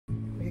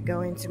to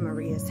go into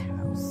Maria's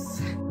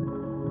house.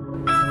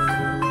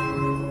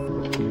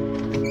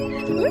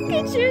 Look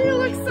at you, you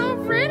look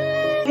so pretty!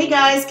 Hey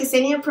guys,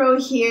 Ksenia Pro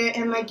here,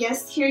 and my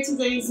guest here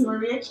today is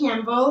Maria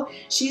Campbell.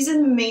 She's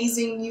an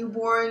amazing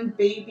newborn,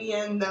 baby,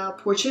 and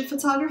portrait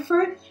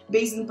photographer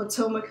based in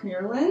Potomac,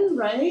 Maryland,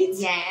 right?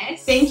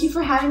 Yes. Thank you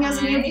for having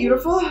us in your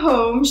beautiful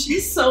home.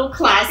 She's so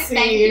classy.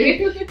 Thank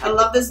you. I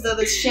love this though,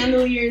 the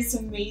chandelier is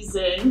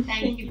amazing.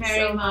 Thank you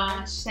very so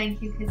much.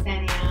 Thank you,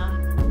 Ksenia.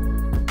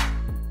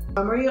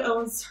 Maria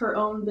owns her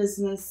own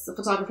business, a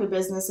photography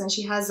business, and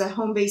she has a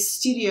home-based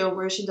studio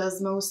where she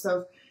does most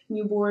of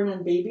newborn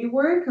and baby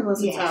work,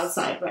 unless it's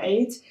outside,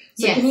 right?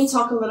 So can you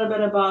talk a little bit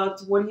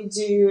about what you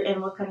do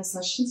and what kind of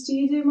sessions do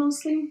you do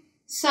mostly?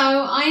 So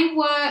I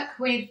work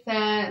with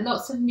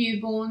lots of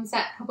newborns.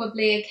 That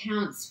probably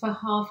accounts for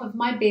half of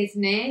my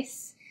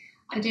business.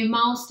 I do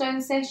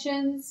milestone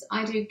sessions,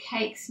 I do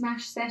cake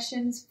smash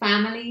sessions,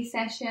 family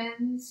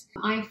sessions.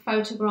 I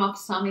photograph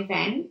some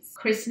events,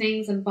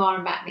 christenings and bar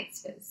and bat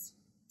mitzvahs.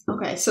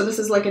 Okay, so this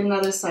is like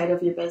another side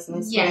of your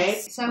business, right?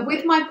 Yes. So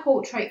with my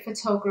portrait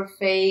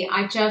photography,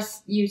 I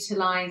just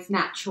utilize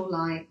natural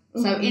light.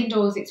 So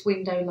indoors, it's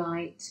window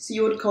light. So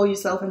you would call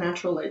yourself a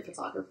natural light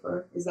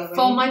photographer, is that right?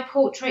 For my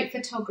portrait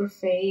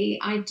photography,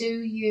 I do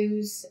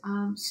use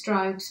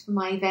strobes for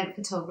my event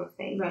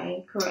photography.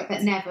 Right, correct.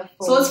 But never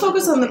for So let's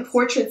focus on the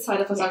portrait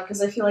side of photography,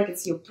 because I feel like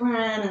it's your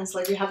brand, and it's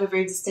like you have a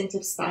very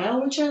distinctive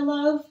style, which I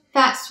love.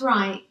 That's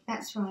right,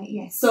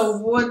 yes. So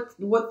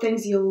what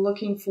things you're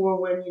looking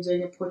for when you're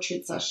doing a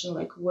portrait session?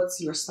 Like,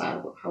 what's your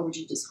style? How would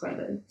you describe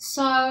it?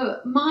 So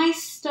my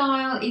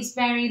style is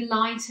very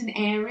light and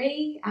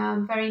airy,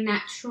 very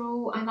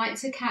natural. I like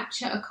to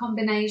capture a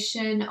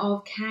combination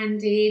of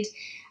candid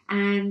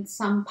and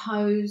some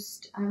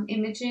posed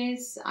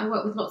images. I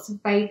work with lots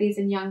of babies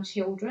and young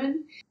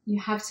children. You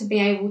have to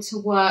be able to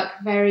work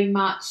very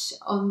much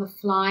on the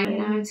fly, you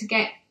know, to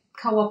get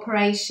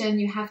cooperation,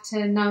 you have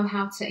to know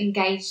how to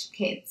engage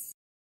kids.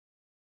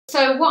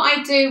 So what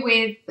I do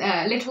with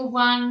little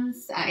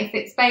ones, if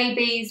it's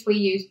babies, we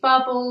use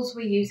bubbles,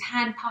 we use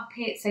hand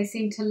puppets. They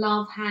seem to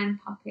love hand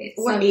puppets.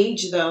 What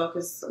age though?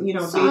 Because, you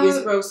know, babies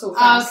grow so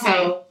fast.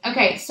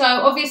 Okay, so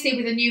obviously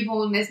with a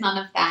newborn, there's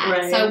none of that.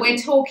 Right. So we're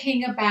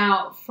talking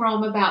about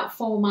from about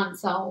 4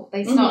 months old,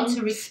 they start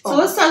to respond. So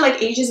let's start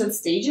like ages and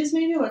stages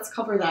maybe. Let's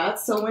cover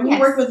that. So when you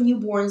work with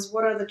newborns,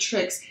 what are the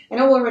tricks? I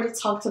know we already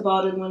talked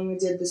about it when we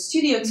did the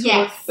studio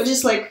tour, but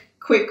just like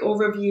quick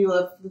overview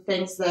of the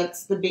things that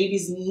the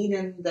babies need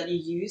and that you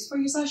use for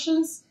your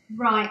sessions.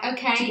 Right.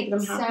 Okay.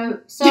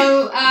 So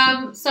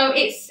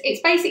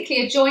it's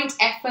basically a joint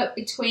effort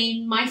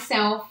between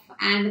myself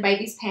and the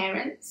baby's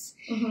parents.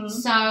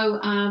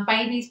 So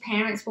baby's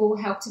parents will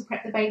help to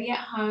prep the baby at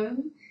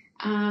home,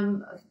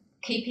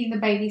 keeping the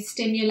baby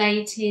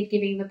stimulated,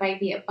 giving the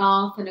baby a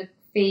bath and a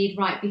feed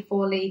right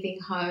before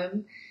leaving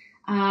home.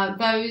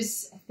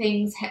 Those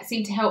things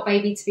seem to help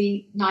baby to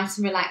be nice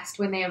and relaxed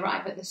when they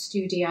arrive at the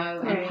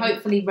studio and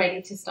hopefully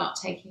ready to start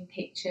taking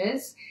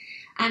pictures.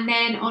 And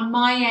then on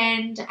my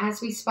end,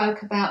 as we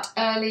spoke about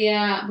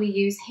earlier, we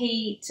use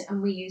heat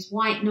and we use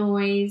white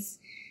noise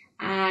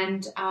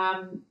and,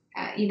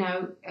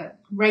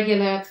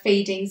 regular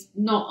feedings,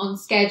 not on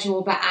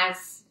schedule, but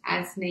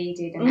as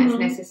needed and as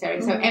necessary.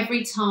 So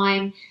every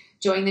time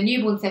during the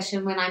newborn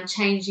session when I'm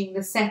changing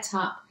the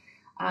setup,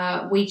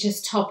 we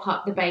just top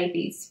up the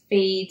baby's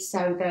feed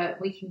so that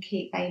we can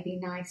keep baby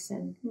nice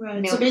and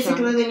milk So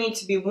basically they need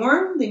to be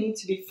warm, they need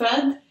to be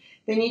fed,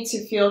 they need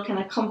to feel kind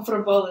of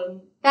comfortable.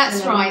 And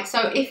that's right.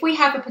 So if we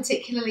have a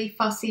particularly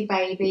fussy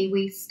baby,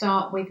 we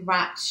start with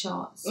wrap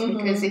shots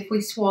because if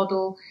we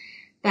swaddle,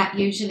 that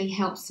usually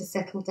helps to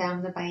settle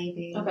down the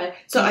baby. Okay.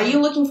 So are you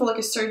looking for like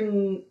a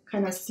certain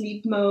kind of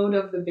sleep mode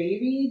of the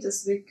baby?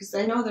 Just because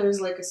I know there's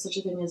like such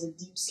a thing as a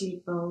deep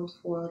sleep mode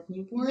for like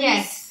newborns.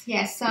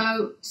 Yes.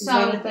 So is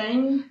that a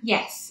thing?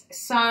 Yes.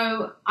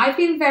 So I've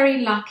been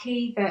very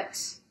lucky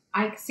that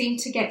I seem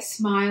to get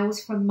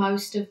smiles from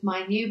most of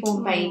my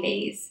newborn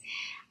babies.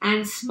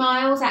 And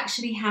smiles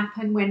actually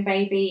happen when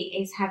baby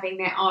is having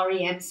their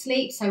REM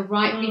sleep. So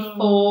right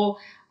before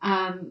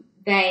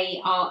they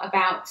are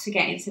about to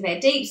get into their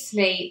deep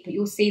sleep,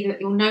 you'll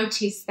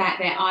notice that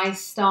their eyes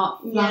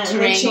start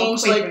fluttering. And they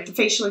change like the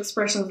facial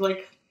expressions,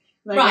 like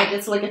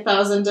it's like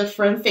 1,000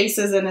 different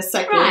faces in a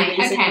second.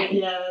 Basically. Okay.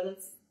 Yeah,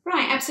 that's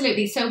right,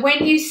 absolutely. So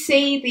when you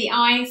see the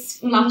eyes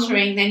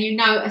fluttering, then you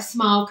know a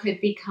smile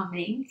could be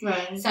coming.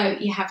 Right. So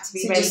you have to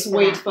be ready. Just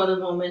wait for the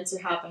moment to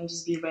happen.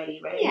 Just be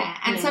ready, right? Yeah,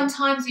 and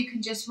sometimes you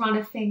can just run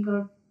a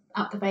finger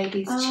up the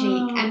baby's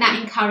cheek, and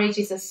that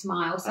encourages a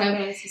smile. So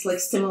it's like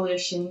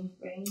stimulation,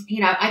 right?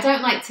 You know, I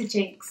don't like to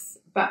jinx,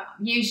 but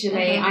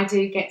usually I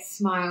do get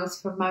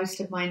smiles from most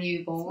of my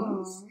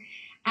newborns.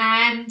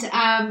 And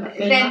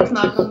then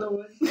knock on the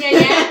wood. Yeah.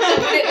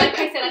 Like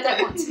I said, I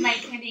don't want to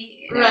make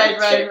any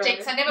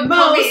jinx. I never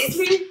promise.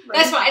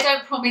 That's right. I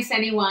don't promise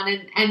anyone,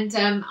 and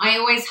I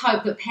always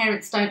hope that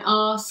parents don't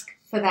ask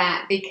for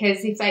that,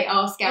 because if they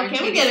ask, guaranteed,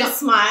 can we get a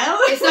smile?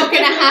 It's not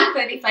going to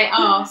happen if they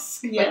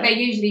ask, but they're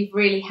usually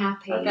really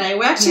happy. Okay,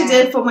 we actually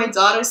did for my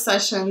daughter's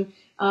session.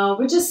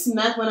 We just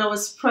met when I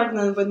was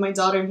pregnant with my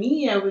daughter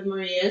Mia, with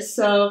Maria.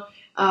 So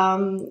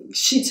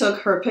she took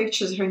her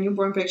pictures, her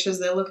newborn pictures.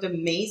 They looked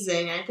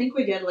amazing. I think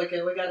we got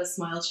a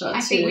smile shot.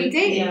 I think we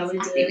did. Yeah, we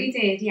did. I think we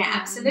did. Yeah,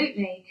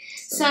 absolutely.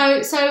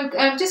 So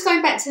just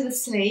going back to the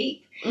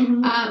sleep.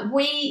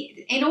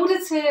 We, in order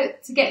to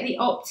get the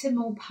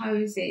optimal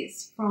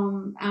poses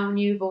from our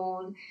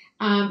newborn,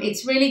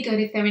 it's really good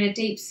if they're in a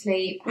deep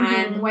sleep.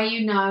 And the way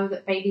you know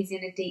that baby's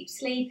in a deep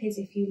sleep is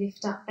if you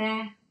lift up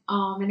their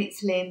arm and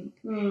it's limp.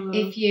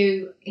 If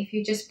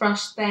you just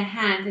brush their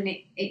hand and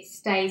it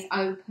stays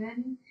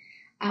open,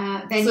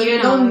 then so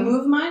you don't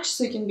move much,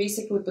 so you can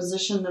basically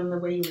position them the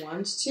way you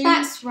want to.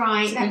 That's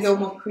right. So you can go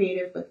more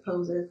creative with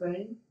poses,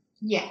 right?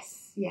 Yes.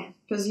 Yeah.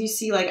 Because you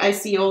see, like, I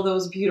see all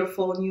those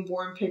beautiful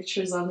newborn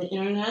pictures on the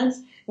internet,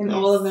 and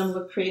all of them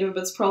look creative,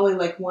 but it's probably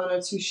like 1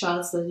 or 2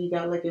 shots that you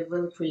got like a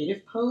really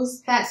creative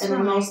pose. That's right. And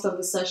then most of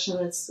the session,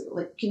 it's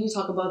like, can you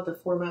talk about the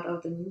format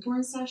of the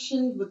newborn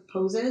session with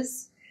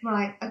poses?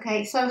 Right,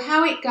 okay, so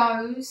how it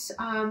goes,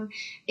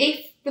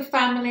 if the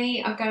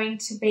family are going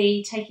to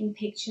be taking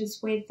pictures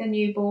with the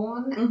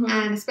newborn,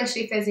 and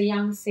especially if there's a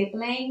young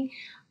sibling,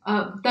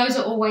 those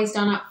are always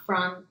done up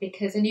front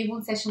because a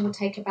newborn session will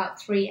take about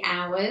 3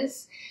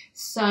 hours.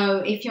 So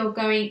if you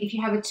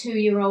have a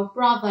 2-year-old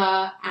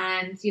brother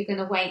and you're going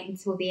to wait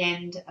until the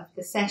end of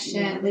the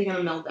session, they're going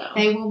to melt down.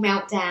 They will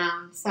melt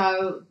down.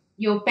 So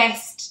your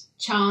best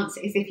chance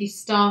is if you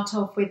start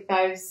off with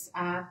those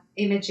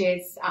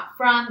images up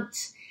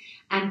front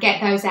and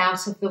get those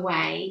out of the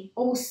way.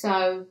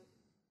 Also,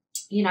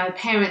 you know,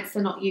 parents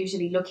are not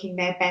usually looking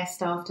their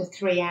best after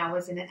 3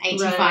 hours in an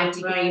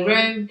 85-degree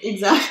room.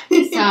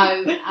 Exactly.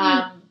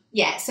 So,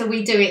 so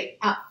we do it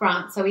up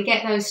front. So we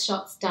get those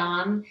shots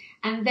done.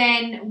 And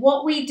then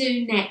what we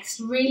do next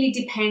really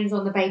depends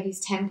on the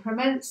baby's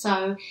temperament.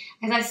 So,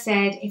 as I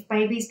said, if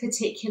baby's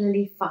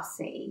particularly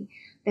fussy,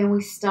 then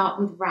we start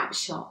with wrap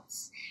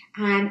shots.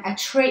 And a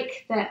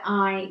trick that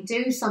I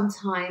do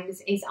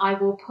sometimes is I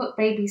will put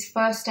baby's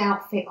first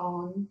outfit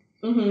on,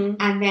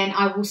 and then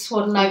I will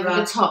swaddle over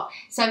the top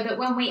so that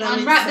when we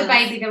unwrap the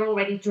baby, they're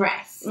already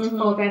dressed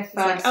for their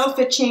first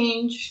outfit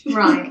change.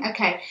 Right,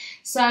 okay.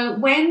 So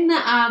when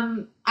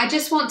I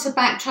just want to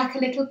backtrack a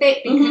little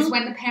bit because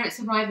when the parents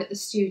arrive at the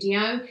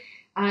studio,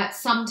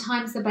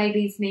 sometimes the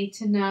babies need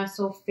to nurse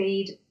or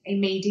feed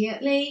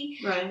immediately.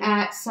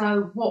 Right.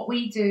 So what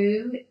we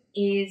do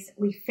is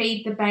we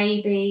feed the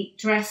baby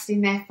dressed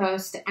in their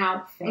first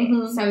outfit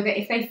so that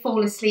if they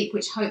fall asleep,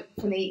 which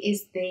hopefully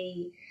is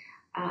the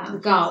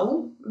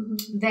goal,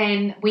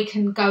 then we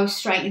can go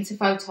straight into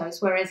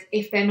photos. Whereas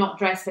if they're not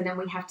dressed, then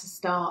we have to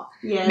start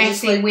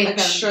messing with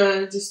extra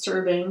them.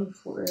 Disturbing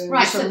for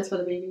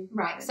the baby.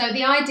 Right. So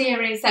the idea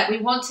is that we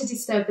want to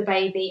disturb the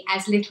baby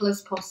as little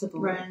as possible.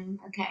 Right.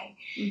 Okay.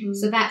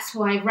 So that's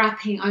why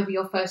wrapping over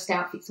your first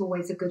outfit is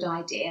always a good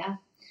idea.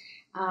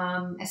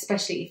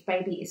 Especially if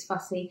baby is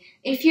fussy.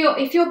 If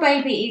your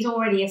baby is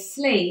already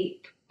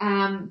asleep,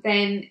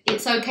 then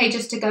it's okay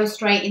just to go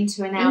straight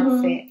into an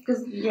outfit.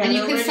 And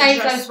you can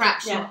save those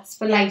wrap shots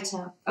for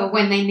later, or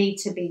when they need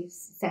to be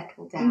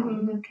settled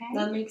down. Okay,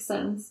 that makes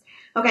sense.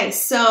 Okay,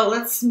 so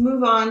let's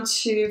move on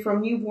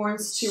from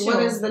newborns to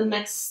what is the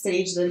next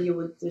stage that you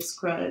would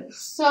describe?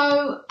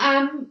 So,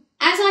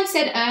 as I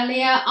said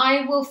earlier,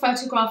 I will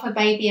photograph a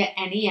baby at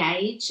any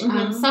age.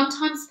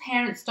 Sometimes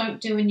parents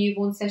don't do a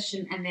newborn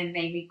session and then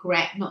they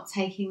regret not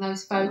taking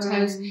those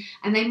photos. Right.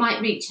 And they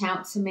might reach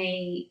out to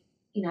me,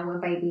 you know, when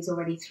baby's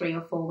already 3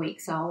 or 4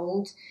 weeks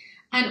old.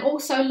 And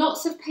also,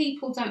 lots of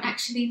people don't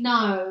actually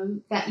know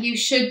that you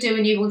should do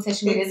a newborn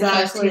session within the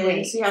first 2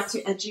 weeks. So you have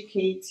to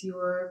educate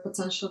your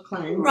potential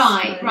clients.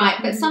 Right.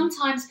 But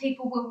sometimes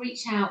people will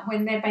reach out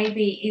when their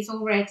baby is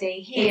already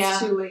here. It's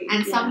too late.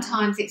 And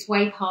sometimes it's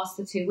way past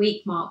the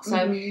 2-week mark.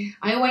 So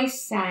I always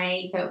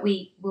say that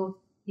we will,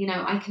 you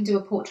know, I can do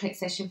a portrait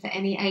session for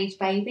any age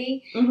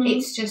baby.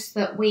 It's just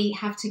that we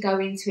have to go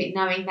into it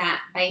knowing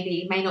that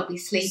baby may not be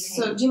sleeping.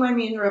 So do you mind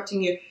me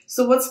interrupting you?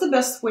 So what's the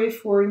best way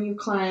for a new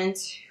client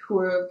who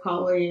are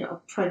probably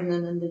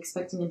pregnant and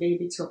expecting a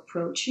baby to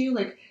approach you?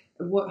 Like,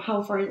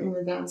 how far in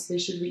advance they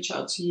should reach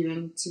out to you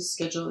and to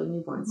schedule a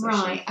newborn session?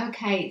 Right,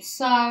 okay.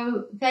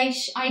 So they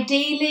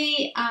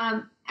ideally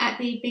at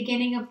the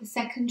beginning of the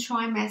second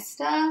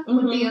trimester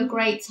would be a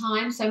great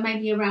time. So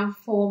maybe around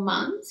 4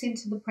 months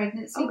into the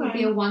pregnancy would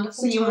be a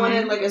wonderful time. So you want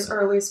it like as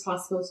early as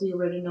possible so you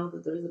already know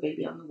that there's a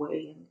baby on the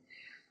way.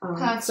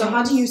 Perfect. So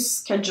how do you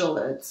schedule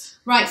it?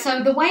 Right,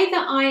 so the way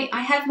that I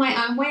have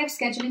my own way of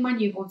scheduling my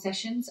newborn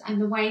sessions, and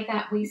the way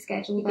that we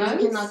schedule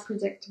those. You cannot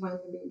predict when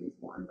the baby's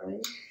born,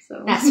 right?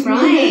 So. That's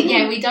right.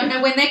 Yeah, we don't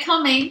know when they're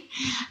coming.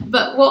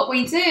 But what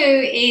we do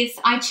is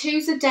I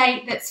choose a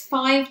date that's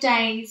 5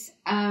 days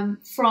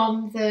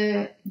from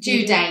the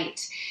due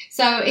date.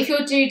 So if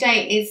your due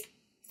date is,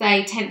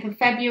 say, 10th of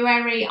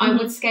February, I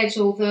would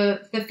schedule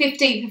the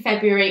 15th of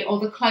February or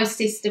the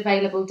closest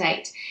available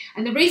date.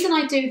 And the reason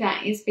I do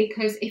that is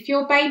because if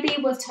your baby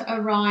were to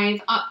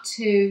arrive up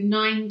to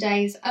 9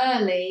 days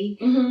early,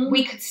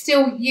 we could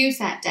still use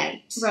that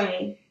date.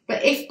 Right.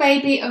 But if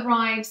baby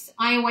arrives,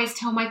 I always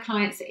tell my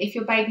clients that if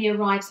your baby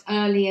arrives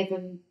earlier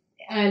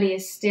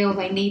still,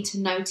 they need to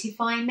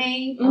notify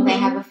me, or they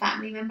have a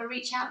family member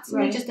reach out to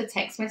me. Just a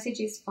text message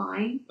is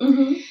fine,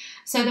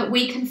 so that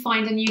we can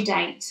find a new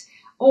date.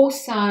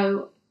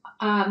 Also,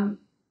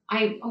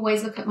 I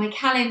always look at my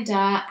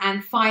calendar,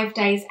 and 5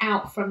 days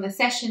out from the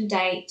session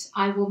date,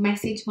 I will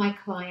message my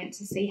client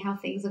to see how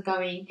things are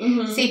going,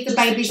 see if the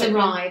baby's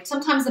arrived.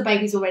 Sometimes the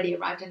baby's already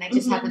arrived and they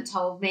just haven't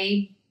told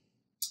me.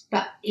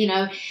 But, you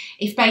know,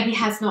 if baby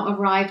has not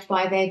arrived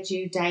by their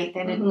due date,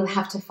 then it will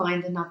have to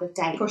find another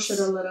date. Push it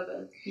a little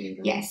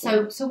bit. Yeah,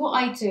 so what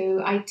I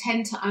do, I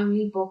tend to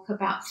only book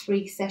about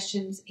 3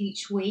 sessions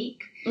each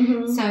week.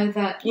 So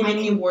that you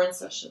mean newborn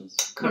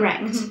sessions?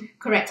 Correct,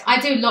 correct. I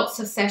do lots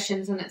of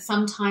sessions, and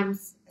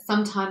sometimes,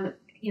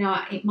 you know,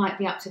 it might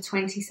be up to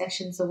 20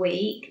 sessions a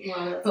week.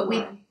 Wow, but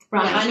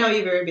Right. Yeah, I know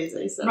you're very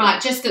busy. So.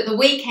 Right, just at the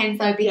weekends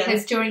though,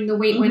 because during the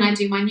week when I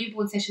do my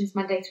newborn sessions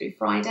Monday through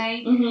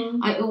Friday,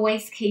 I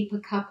always keep a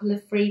couple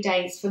of free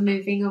days for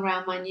moving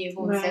around my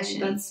newborn sessions.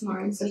 That's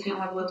smart. So you can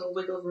have a little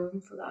wiggle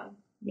room for that.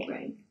 Yeah.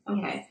 Right.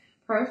 Okay.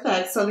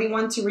 Perfect. So they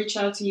want to reach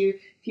out to you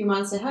a few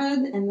months ahead,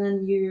 and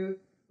then you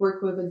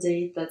work with a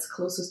date that's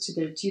closest to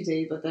their due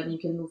date, but then you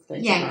can move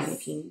things around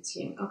if you need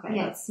to. Okay,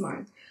 that's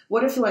smart.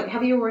 What if, like,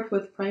 have you worked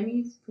with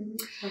preemies?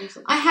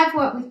 I have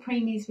worked with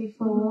preemies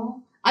before.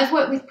 I've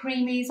worked with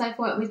preemies, I've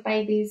worked with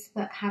babies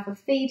that have a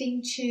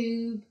feeding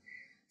tube.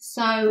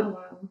 So,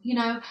 you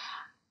know,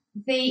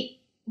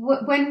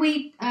 when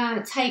we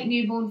take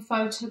newborn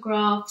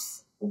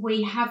photographs,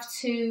 we have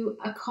to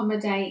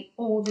accommodate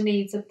all the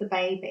needs of the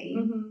baby.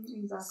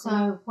 Exactly.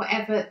 So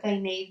whatever they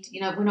need, you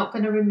know, we're not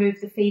going to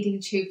remove the feeding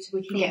tube so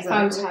we can get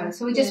photos.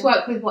 So we just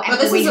work with whatever we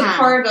have. But this is a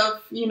part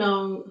of, you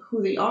know,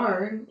 who they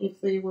are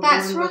if they were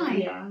That's born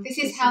right. This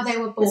is how they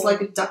were born. It's like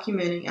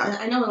documenting.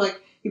 I know,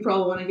 like, you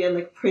probably want to get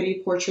like pretty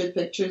portrait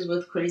pictures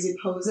with crazy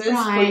poses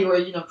for your,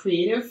 you know,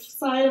 creative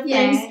side of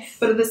things.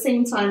 But at the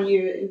same time,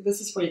 this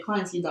is for your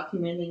clients. You're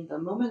documenting the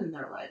moment in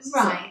their lives.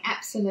 Right. So.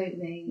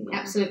 Absolutely.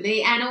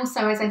 Absolutely. And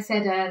also, as I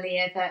said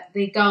earlier, that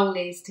the goal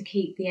is to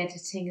keep the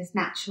editing as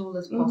natural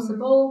as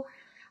possible.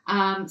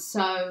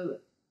 So,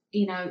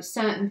 you know,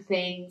 certain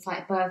things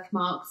like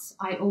birthmarks,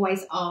 I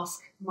always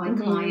ask my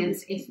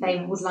clients if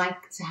they would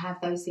like to have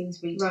those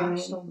things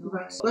retouched or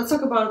not. Let's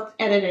talk about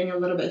editing a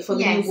little bit for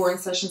the newborn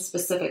session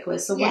specifically.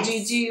 So what do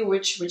you do?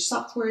 Which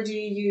software do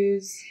you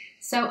use?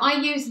 So I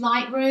use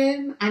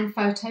Lightroom and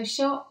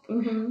Photoshop.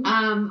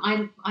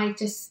 I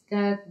just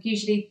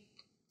usually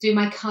do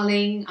my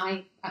culling.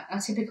 A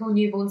typical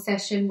newborn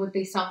session would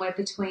be somewhere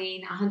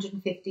between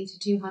 150 to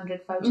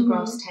 200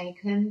 photographs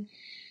taken.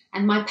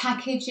 And my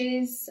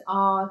packages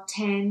are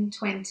 10,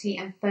 20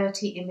 and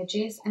 30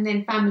 images. And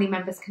then family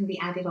members can be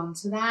added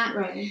onto that.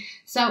 Right.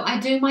 So I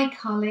do my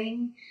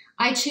culling.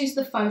 I choose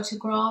the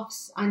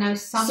photographs. I know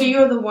some... So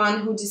you're the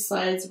one who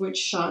decides which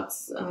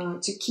shots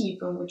to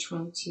keep and which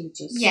one to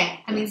just... Yeah.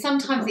 I mean,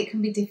 sometimes it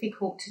can be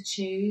difficult to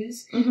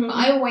choose. But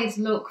I always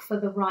look for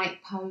the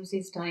right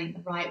poses done in the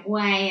right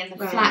way and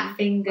the flat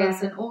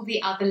fingers and all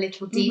the other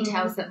little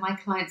details that my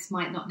clients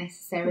might not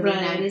necessarily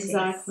notice.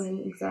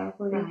 Exactly.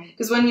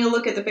 Because when you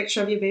look at the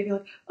picture of your baby,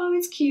 like, oh,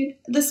 it's cute.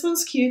 This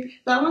one's cute.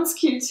 That one's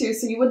cute too.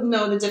 So you wouldn't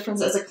know the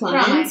difference as a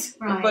client.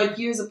 Right. But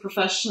you as a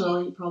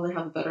professional, you probably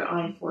have a better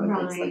eye for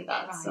things like that.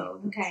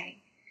 Right.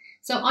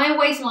 So I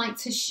always like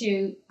to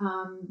shoot,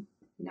 you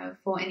know,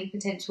 for any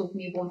potential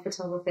newborn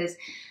photographers.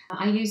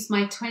 I use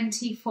my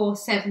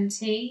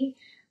 24-70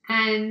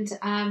 and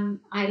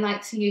I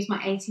like to use my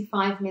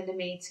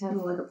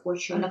 85mm. Like a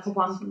portrait. Like a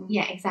one,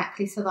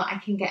 exactly, so that I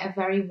can get a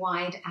very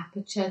wide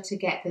aperture to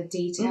get the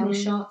detail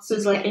shots. So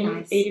it's like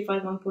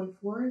 85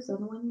 1.4, is that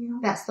the one you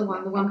have? That's the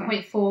one, the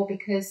 1.4,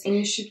 because... And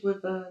you shoot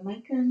with a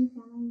Nikon?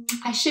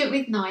 I shoot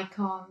with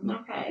Nikon.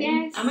 Okay.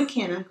 Yes. I'm a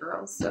Canon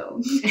girl,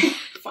 so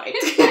fight.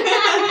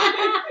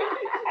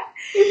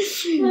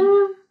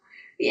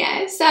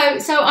 Yeah, so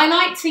I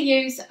like to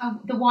use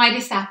the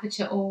widest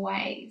aperture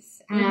always.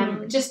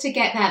 Just to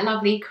get that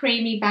lovely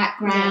creamy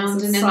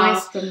background and a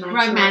nice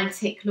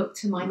romantic look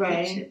to my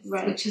pictures,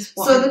 which is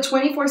what. So the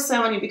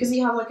 24-70, because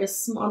you have like a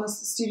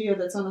studio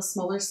that's on a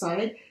smaller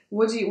side,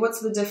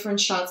 what's the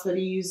different shots that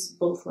you use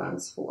both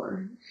lens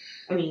for?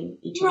 I mean,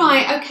 each one.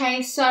 Right,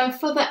 okay, so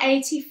for the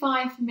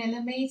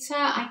 85mm,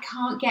 I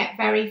can't get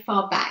very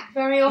far back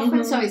very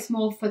often, so it's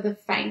more for the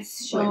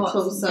face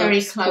shots, like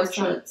very close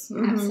ups,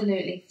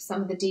 absolutely, for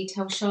some of the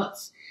detail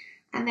shots.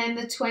 And then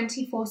the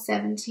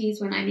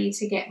 24-70s when I need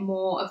to get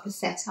more of the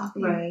setup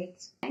in. Right.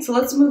 So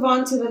let's move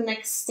on to the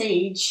next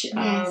stage.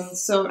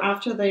 So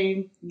after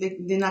they're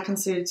not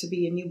considered to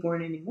be a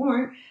newborn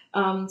anymore.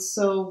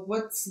 So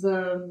what's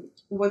the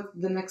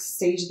next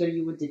stage that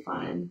you would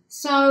define?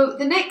 So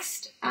the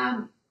next,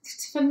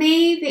 for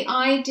me, the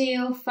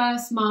ideal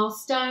first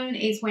milestone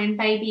is when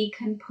baby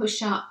can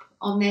push up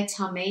on their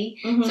tummy.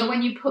 So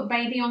when you put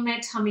baby on their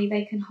tummy,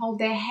 they can hold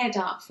their head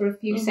up for a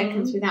few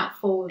seconds without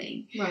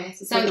falling. Right.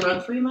 So it's like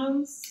around 3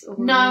 months? Or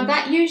no,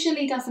 that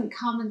usually doesn't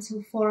come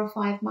until 4 or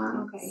 5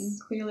 months. Okay.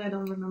 Clearly I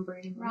don't remember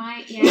anymore.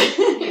 Right, yeah.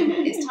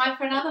 It's time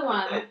for another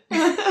one.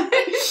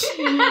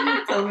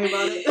 Tell me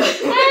about it.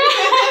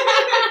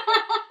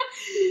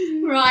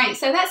 Right,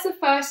 so that's the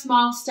first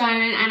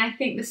milestone, and I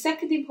think the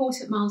second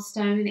important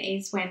milestone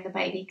is when the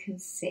baby can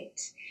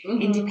sit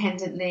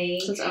independently.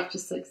 So it's after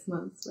 6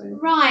 months, right?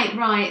 Right,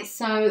 right.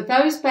 So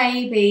those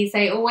babies,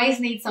 they always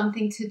need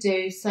something to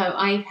do. So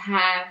I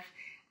have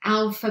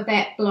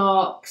alphabet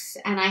blocks,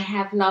 and I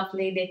have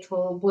lovely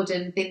little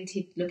wooden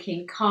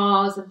vintage-looking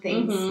cars and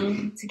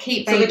things to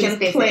keep babies busy. So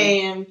they can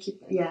play and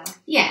keep, yeah.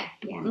 Yeah.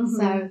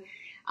 So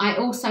I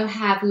also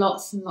have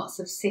lots and lots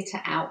of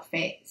sitter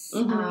outfits.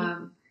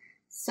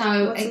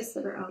 So what's a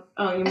sitter outfit?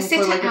 Oh, you mean a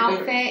sitter for like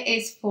outfit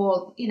is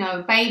for, you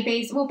know,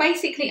 babies. Well,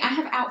 basically, I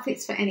have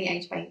outfits for any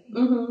age baby.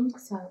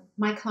 So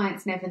my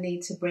clients never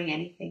need to bring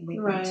anything with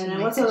them.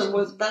 And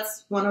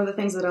that's one of the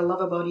things that I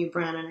love about your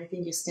brand, and I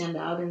think you stand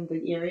out in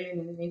the area and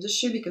in the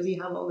industry because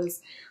you have all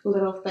these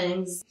little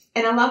things.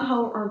 And I love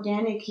how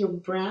organic your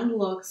brand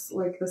looks.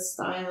 Like the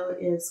style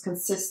is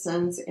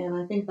consistent, and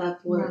I think that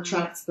what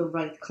attracts the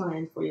right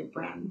client for your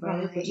brand,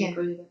 right? Would you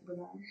agree with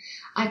that?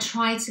 I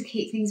try to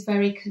keep things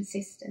very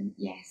consistent.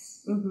 Yes.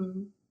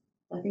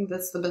 I think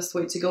that's the best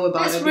way to go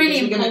about it. That's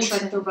really because you're going important. to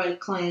attract the right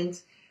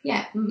client.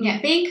 Yeah,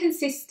 being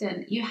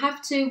consistent. You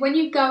have to, when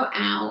you go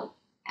out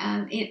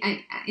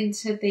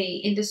into the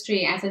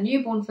industry as a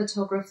newborn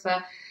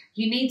photographer,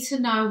 you need to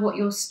know what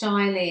your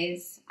style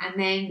is, and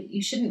then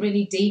you shouldn't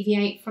really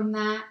deviate from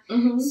that.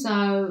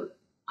 So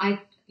I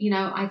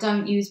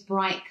don't use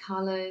bright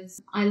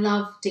colours. I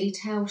love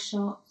detail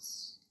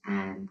shots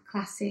and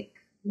classic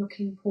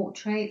looking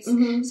portraits.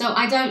 So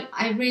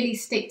I really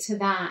stick to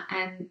that,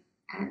 and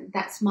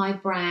that's my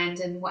brand,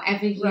 and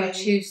whatever you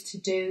choose to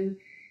do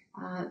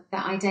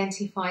that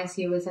identifies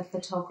you as a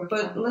photographer.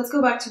 But let's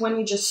go back to when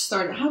you just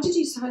started. How did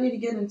you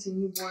get into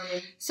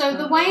newborn? So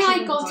the way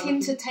I got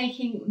into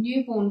taking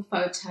newborn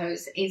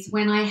photos is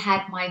when I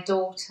had my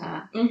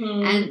daughter,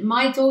 and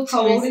my daughter.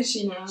 How old is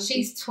she now?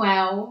 She's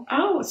 12.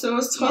 Oh, so it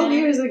was 12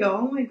 years ago.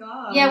 Oh my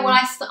god. Yeah, well,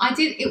 I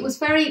did. It was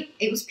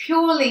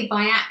purely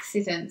by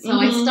accident. So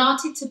I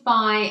started to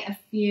buy a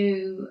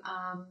few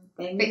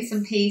bits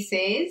and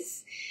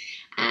pieces.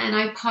 And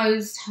I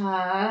posed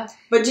her.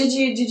 But did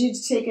you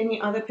take any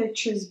other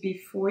pictures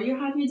before you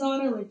had your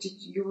daughter? Like, did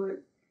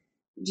you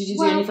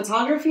do any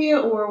photography,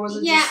 or was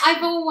it? Yeah,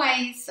 I've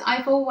always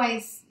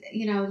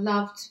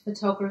loved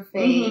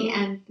photography,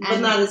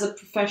 but not as a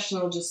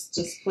professional, just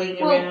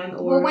playing around.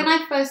 Or well, when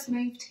I first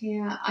moved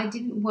here, I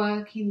didn't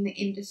work in the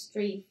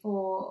industry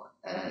for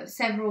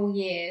several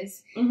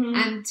years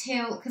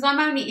until, because I'm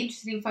only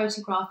interested in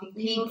photographing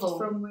people. You moved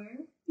from where?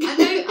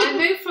 I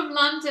moved from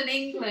London,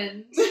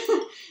 England.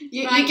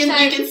 You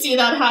can see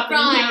that happening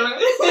here.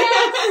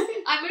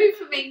 Yes, I moved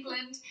from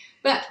England,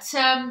 but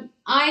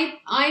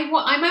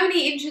I'm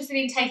only interested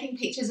in taking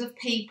pictures of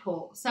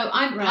people. So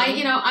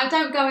I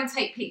don't go and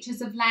take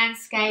pictures of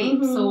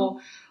landscapes or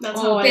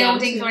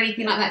buildings or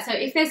anything like that. So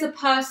if there's a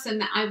person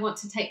that I want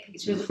to take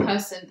pictures of the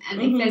person,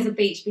 and if there's a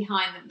beach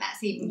behind them,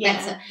 that's even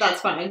better.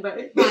 That's fine, right?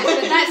 Right, but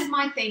that's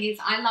my thing, is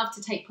I love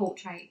to take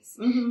portraits.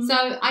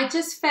 So I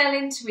just fell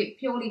into it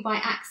purely by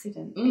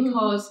accident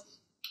because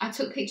I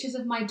took pictures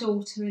of my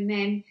daughter, and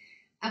then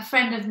a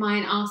friend of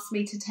mine asked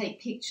me to take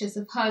pictures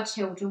of her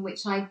children,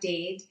 which I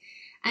did.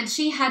 And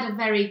she had a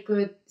very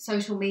good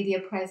social media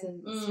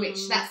presence,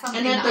 which that's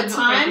something that I'm not. And at the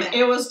time,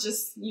 it was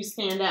just, you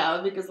stand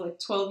out, because like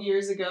 12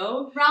 years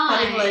ago,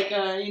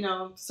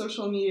 having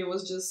social media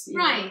was just,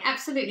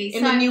 absolutely.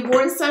 In the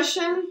newborn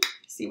session,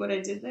 see what I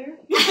did there?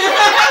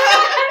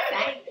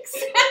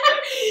 Thanks.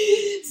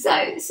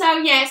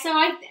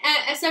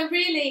 So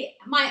really,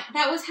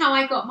 that was how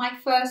I got my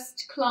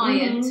first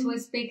client,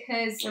 was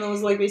because, and it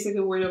was like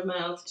basically word of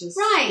mouth, just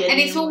and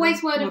it's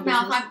always word of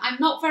mouth. I'm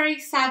not very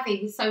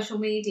savvy with social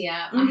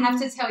media. I have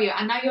to tell you.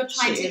 I know you're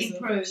trying to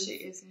improve. She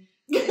isn't.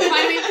 You're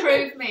trying to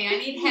improve me. I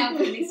need help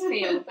in this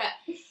field,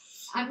 but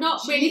I'm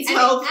not really. She needs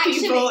help,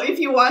 people. If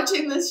you're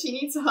watching this, she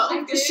needs help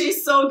because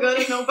she's so good,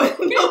 and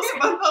nobody knows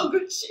about how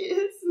good she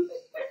is.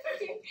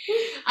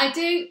 I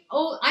do.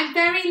 I'm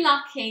very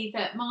lucky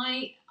that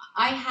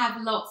I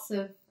have lots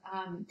of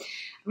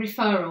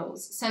referrals,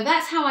 so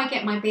that's how I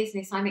get my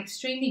business. I'm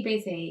extremely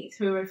busy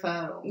through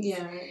referrals.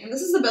 Yeah, and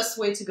this is the best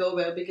way to go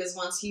about it, because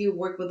once you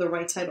work with the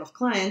right type of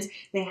clients,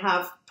 they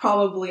have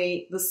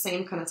probably the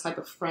same kind of type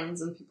of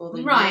friends and people that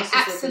you know,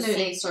 absolutely, the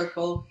same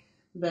circle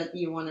that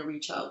you want to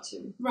reach out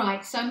to.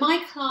 Right. So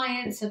my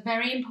clients are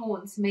very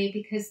important to me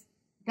because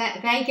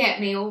they get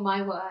me all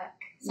my work.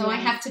 So I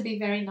have to be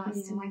very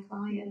nice to my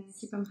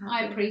clients. Keep them happy.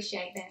 I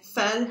appreciate them.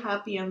 Fed,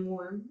 happy, and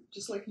warm,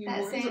 just like you.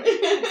 That's it.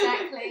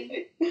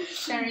 Exactly.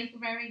 Very,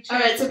 very true.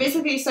 All right. So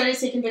basically, you started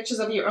taking pictures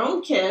of your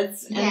own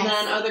kids, and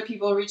then other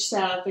people reached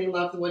out. They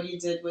loved what you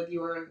did with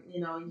your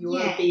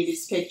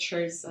baby's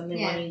pictures, and they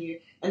wanted you.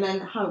 And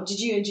then, how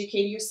did you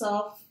educate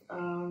yourself?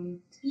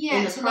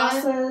 in the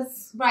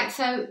process? Right,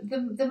 so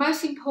the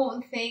most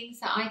important things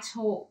that I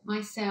taught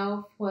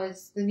myself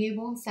was the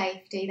newborn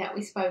safety that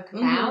we spoke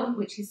about,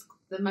 which is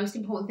the most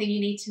important thing you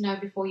need to know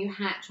before you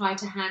try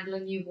to handle a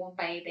newborn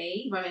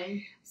baby.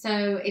 Right.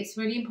 So it's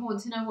really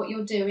important to know what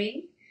you're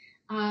doing.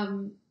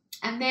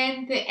 And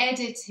then the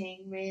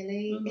editing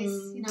really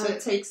is, you know...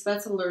 So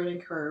that's a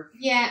learning curve.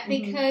 Yeah,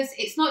 because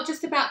it's not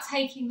just about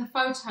taking the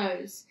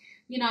photos.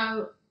 You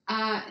know,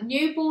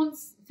 newborn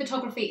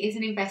photography is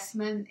an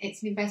investment.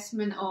 It's an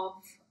investment of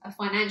a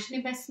financial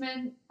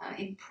investment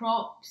in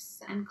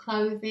props and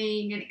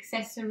clothing and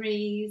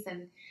accessories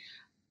and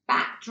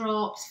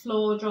backdrops,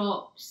 floor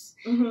drops.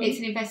 It's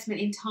an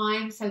investment in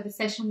time, so the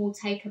session will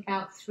take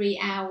about 3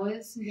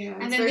 hours. Yeah,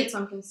 and it's very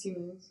time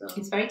consuming. So.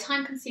 It's very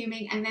time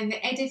consuming, and then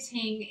the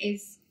editing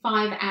is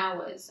 5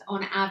 hours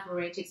on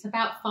average. It's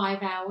about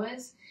 5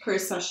 hours per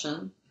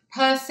session.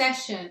 Per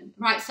session,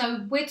 right?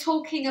 So we're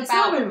talking about. It's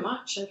not very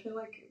much. I feel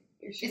like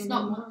it's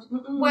not much.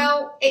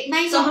 Well, it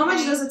may. So how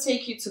much does it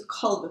take you to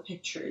cull the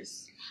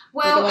pictures?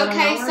 Well, like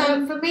okay.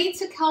 So for me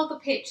to cull the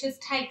pictures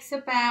takes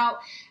about.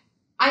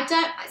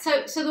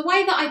 So the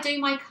way that I do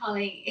my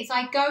culling is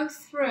I go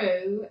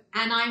through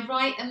and I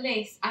write a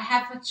list. I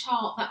have a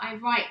chart that I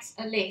write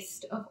a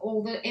list of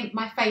all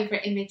my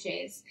favourite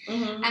images.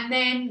 And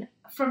then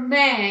from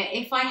there,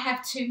 if I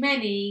have too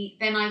many,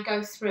 then I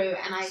go through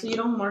and I... So you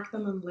don't mark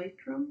them in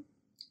Lightroom?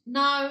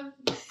 No,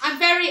 I'm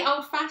very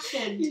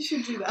old-fashioned. You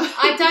should do that.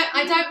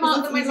 I don't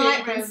mark them in Lightroom.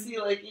 You can see,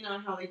 like, you know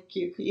how like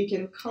you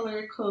can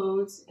color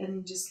code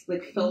and just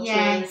like filter.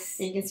 Yes.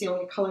 And you can see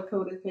only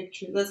color-coded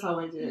pictures. That's how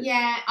I do it.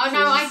 Yeah. Oh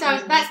no, I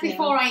don't. That's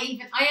before I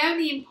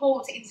only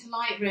import into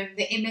Lightroom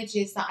the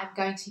images that I'm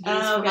going to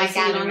use for my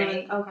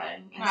gallery.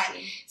 Okay.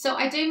 Right. So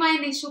I do my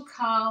initial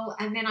cull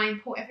and then I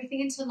import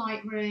everything into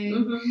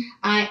Lightroom.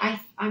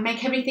 I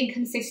make everything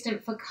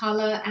consistent for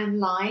color and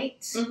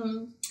light.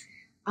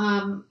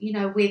 You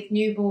know, with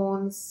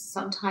newborns,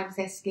 sometimes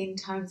their skin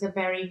tones are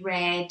very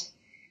red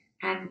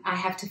and I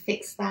have to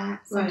fix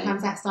that.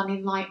 Sometimes that's done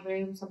in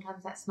Lightroom,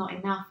 sometimes that's not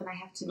enough and I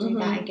have to do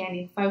that again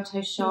in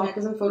Photoshop. Yeah,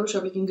 because in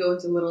Photoshop you can go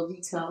into little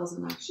details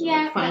and actually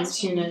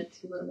fine-tune it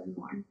a little bit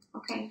more.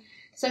 Okay.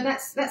 So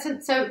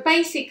so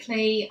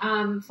basically,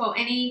 for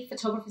any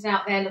photographers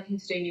out there looking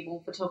to do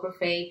newborn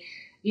photography,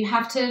 you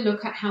have to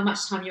look at how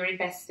much time you're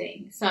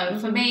investing. So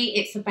for me,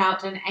 it's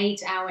about an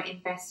 8-hour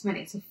investment.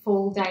 It's a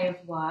full day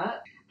of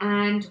work.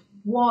 And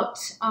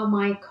what are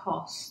my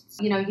costs?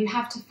 You know, you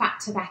have to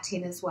factor that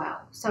in as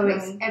well. So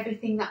it's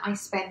everything that I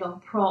spend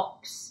on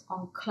props,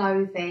 on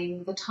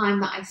clothing, the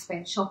time that I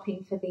spend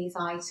shopping for these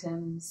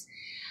items,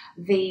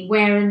 the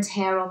wear and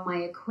tear on my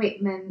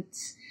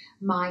equipment,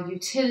 my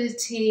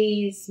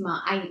utilities,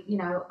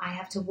 I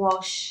have to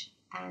wash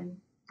and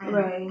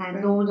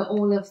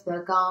all of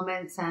the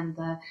garments and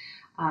the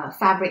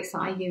fabrics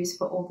that I use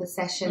for all the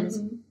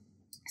sessions.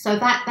 So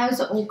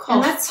those are all costs.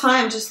 And that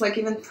time, just like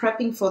even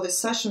prepping for this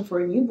session, for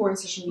a newborn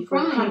session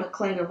before the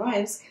client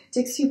arrives,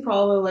 takes you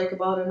probably like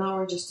about an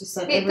hour just to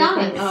set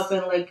everything up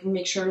and like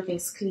make sure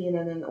everything's clean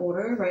and in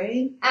order,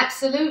 right?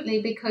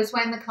 Absolutely, because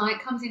when the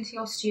client comes into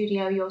your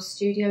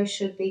studio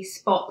should be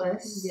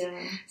spotless,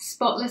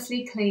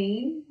 spotlessly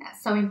clean.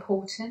 That's so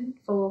important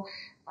for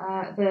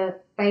the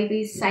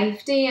baby's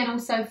safety and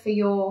also for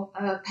your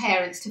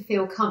parents to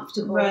feel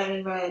comfortable.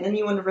 Right. And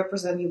you want to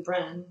represent your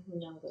brand. You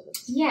know, that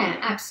it's,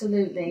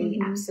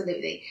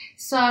 absolutely.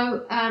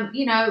 So,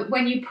 you know,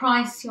 when you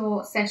price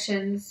your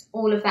sessions,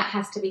 all of that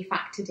has to be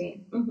factored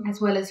in, as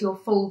well as your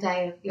full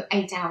day, your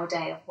 8-hour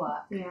day of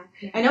work. Yeah.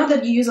 I know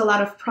that you use a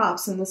lot of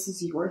props and this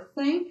is your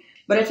thing.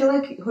 But I feel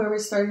like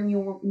whoever's starting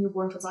your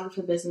newborn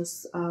photography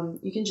business,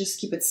 you can just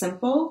keep it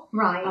simple.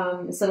 Right.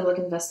 Instead of like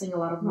investing a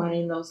lot of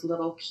money in those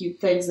little cute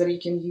things that you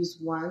can use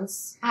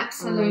once.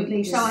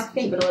 Absolutely. So I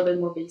think keep it a little bit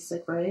more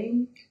basic, right?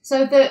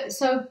 So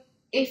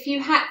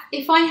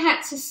if I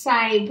had to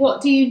say,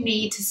 what do you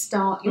need to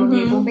start your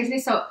newborn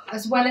business? So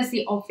as well as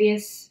the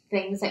obvious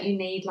things that you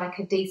need, like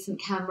a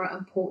decent camera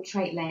and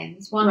portrait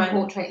lens. One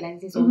portrait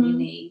lens is all you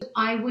need.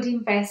 I would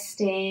invest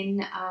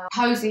in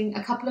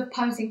a couple of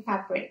posing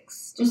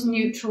fabrics, just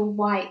neutral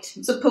white.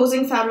 So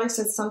posing fabrics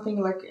is something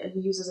like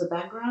you use as a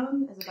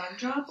background, as a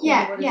backdrop?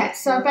 Yeah.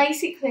 So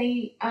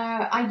basically,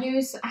 I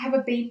have a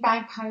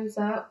beanbag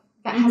poser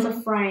that has a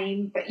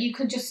frame, but you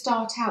could just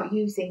start out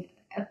using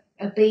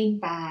a bean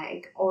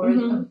bag or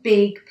a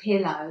big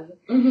pillow,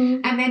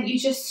 and then you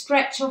just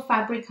stretch your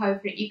fabric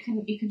over it. You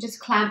can just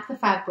clamp the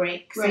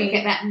fabric so you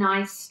get that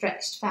nice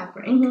stretched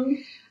fabric,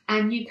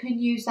 and you can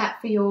use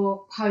that for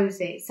your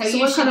poses. So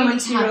what kind of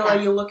material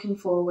are you looking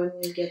for when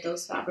you get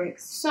those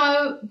fabrics?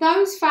 So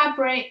those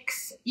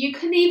fabrics, you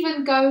can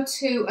even go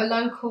to a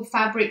local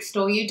fabric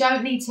store. You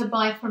don't need to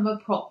buy from a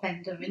prop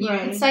vendor, and you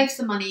can save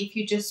some money if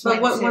you just went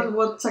to...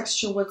 What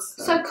texture? What's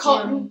the... So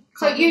cotton.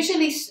 So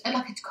usually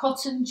like a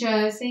cotton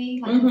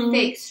jersey, like a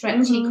thick,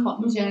 stretchy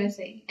cotton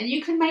jersey. And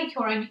you can make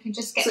your own. You can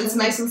just get... So it's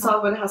nice and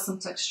soft, but it has some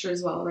texture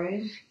as well,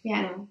 right?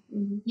 Yeah.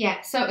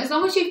 Yeah. So as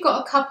long as you've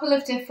got a couple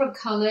of different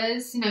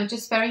colours, you know,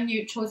 just very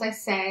neutral, as I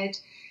said,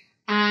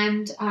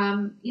 And,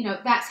 you know,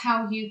 that's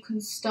how you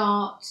can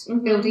start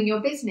building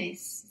your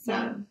business.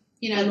 So,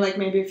 you know. And like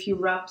maybe a few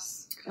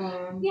reps.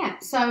 Yeah,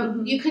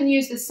 so you can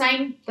use the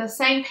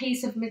same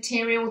piece of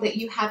material that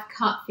you have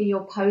cut for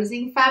your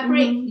posing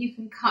fabric. You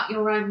can cut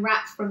your own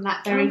wrap from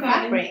that very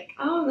fabric.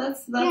 Oh,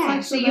 that's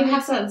actually, that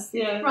makes sense.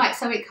 Yeah. Right,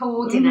 so it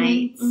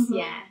coordinates.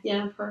 Yeah.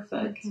 Yeah,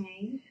 perfect.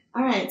 Okay.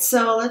 All right,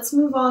 so let's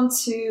move on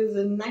to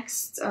the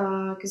next,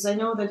 because I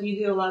know that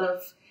you do a lot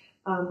of,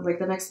 like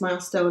the next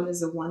milestone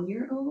is a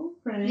 1-year-old,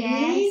 right?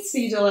 Yes. So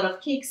you do a lot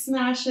of cake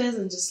smashes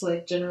and just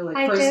like general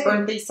like first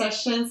birthday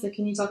sessions. So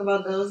can you talk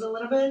about those a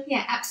little bit?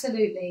 Yeah,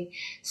 absolutely.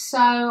 So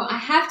I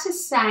have to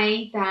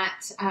say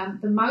that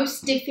the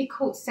most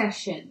difficult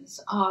sessions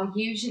are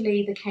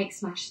usually the cake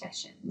smash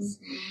sessions.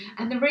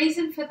 And the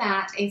reason for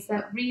that is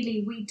that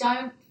really we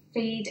don't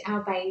feed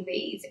our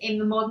babies in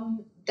the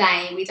modern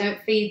day. We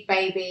don't feed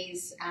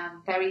babies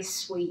very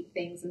sweet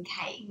things and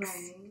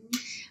cakes. Right.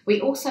 We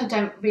also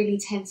don't really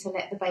tend to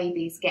let the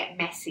babies get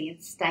messy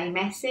and stay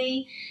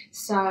messy.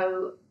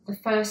 So the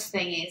first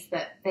thing is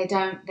that they're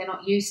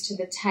not used to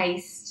the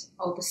taste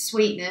or the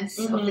sweetness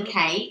of the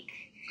cake.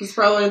 It's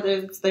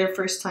probably their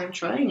first time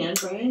trying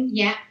it, right?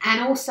 Yeah,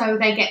 and also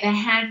they get their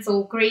hands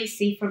all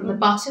greasy from the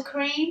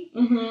buttercream,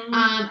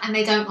 and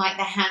they don't like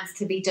their hands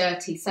to be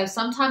dirty. So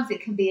sometimes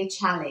it can be a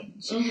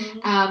challenge.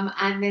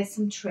 And there's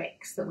some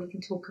tricks that we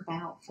can talk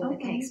about for the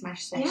cake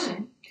smash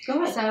session. Yeah.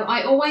 Go ahead. So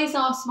I always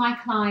ask my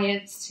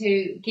clients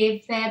to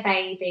give their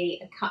baby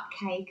a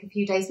cupcake a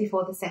few days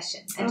before the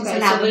session and just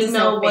allow them to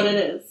know what it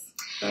is.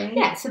 Right.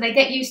 Yeah, so they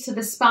get used to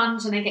the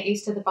sponge and they get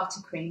used to the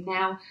buttercream.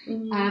 Now,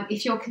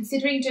 if you're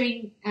considering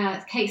doing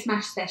cake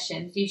smash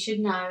sessions, you should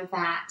know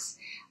that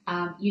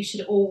you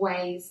should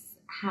always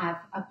have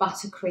a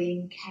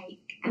buttercream cake.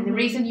 And the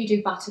reason you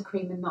do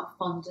buttercream and not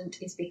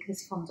fondant is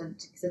because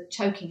fondant is a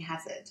choking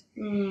hazard.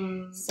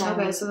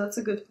 Okay, so that's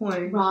a good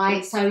point.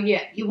 Right, so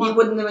yeah. You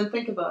wouldn't even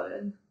think about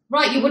it.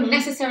 Right, you wouldn't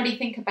necessarily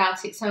think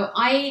about it. So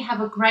I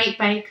have a great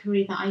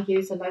bakery that I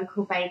use, a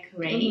local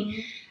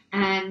bakery.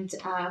 And,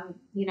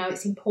 you know,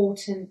 it's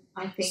important,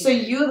 I think. So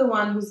you're the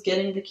one who's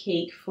getting the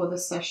cake for the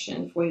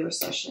session, for your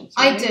sessions,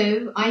 right? I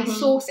do. I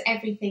source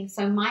everything.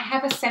 So I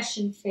have a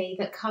session fee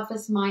that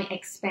covers my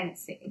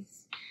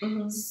expenses.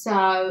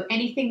 So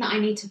anything that I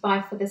need to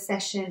buy for the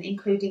session,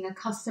 including a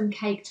custom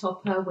cake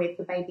topper with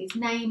the baby's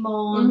name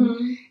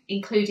on,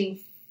 including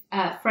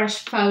fresh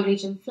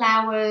foliage and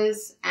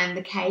flowers and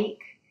the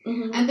cake.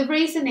 And the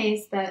reason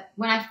is that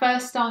when I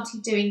first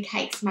started doing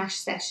cake smash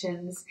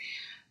sessions,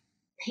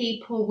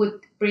 people would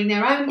bring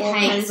their own cakes. All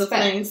kinds of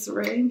things,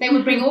 right? They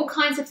would bring all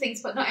kinds of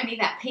things, but not only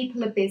that,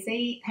 people are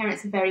busy,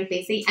 parents are very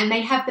busy, and they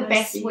have the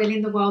best will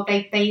in the world.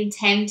 They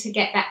intend to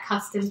get that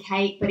custom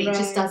cake, but it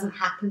just doesn't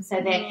happen,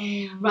 so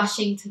they're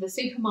rushing to the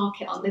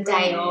supermarket on the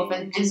day of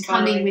and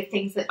coming with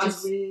things that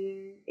just...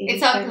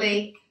 It's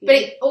ugly,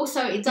 but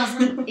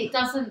it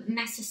doesn't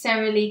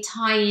necessarily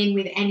tie in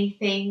with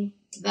anything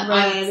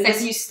that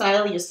because you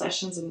style your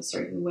sessions in a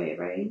certain way,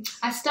 right?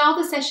 I style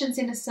the sessions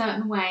in a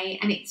certain way,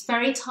 and it's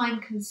very time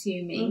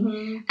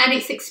consuming and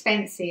it's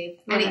expensive,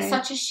 and it's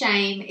such a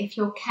shame if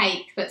your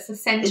cake that's the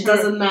centre it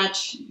doesn't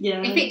match.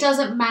 Yeah, if it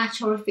doesn't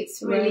match, or if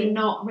it's really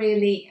not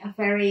really a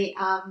very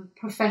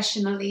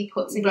professionally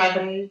put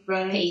together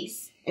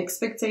piece.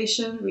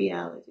 Expectation,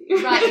 reality.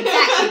 Right,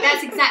 exactly.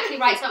 That's exactly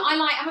right. So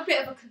I'm a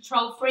bit of a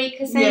control freak,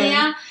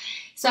 Ksenia.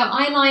 So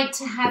I like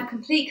to have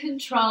complete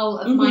control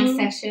of my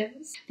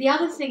sessions. The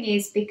other thing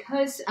is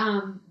because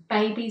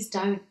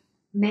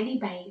many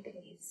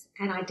babies,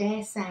 and I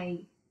dare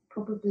say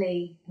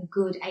probably a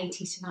good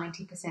 80 to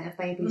 90% of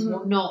babies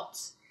will not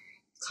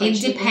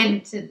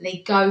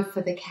independently go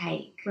for the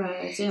cake.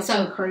 Right, so you have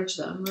to encourage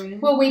them, right?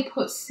 Well, we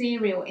put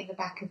cereal in the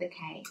back of the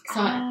cake.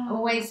 So I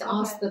always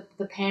ask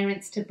the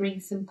parents to bring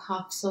some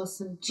puffs or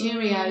some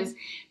Cheerios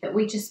that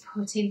we just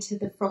put into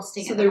the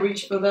frosting. So they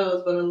reach for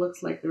those, but it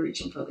looks like they're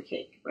reaching for the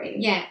cake, right?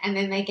 Yeah, and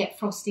then they get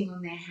frosting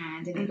on their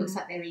hand and it looks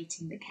like they're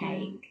eating the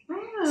cake.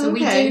 So we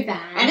do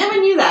that. I never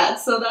knew that,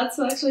 so that's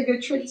actually a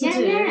good trick to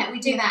do. Yeah, we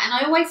do that. And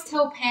I always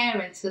tell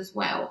parents as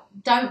well,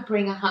 don't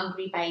bring a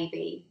hungry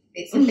baby.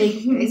 It's a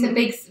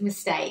big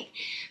mistake,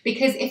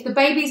 because if the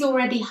baby's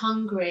already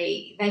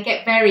hungry, they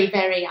get very,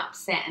 very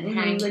upset and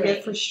hangry. They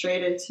get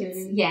frustrated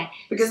too. Yeah,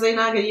 because you're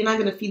not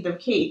going to feed them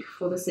cake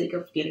for the sake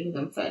of getting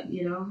them fed,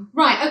 you know.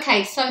 Right.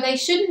 Okay. So they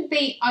shouldn't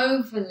be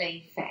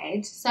overly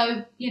fed.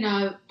 So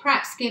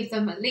perhaps give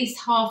them at least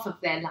half of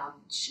their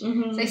lunch.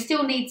 So they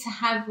still need to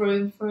have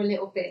room for a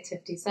little bit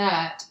of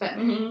dessert. But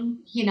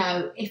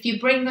if you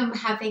bring them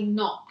having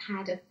not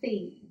had a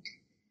feed,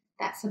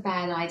 that's a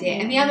bad idea.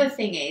 And the other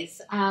thing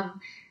is,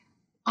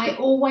 I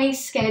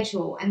always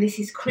schedule, and this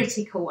is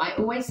critical, I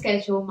always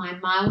schedule my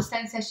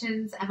milestone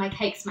sessions and my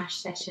cake smash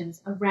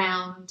sessions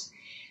around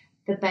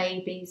the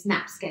baby's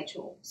nap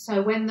schedule.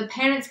 So when the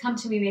parents come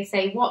to me, they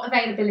say, what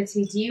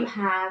availability do you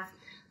have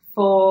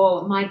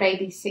for my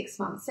baby's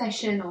 6-month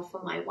session or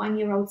for my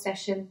 1-year-old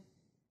session?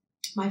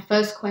 My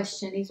first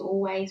question is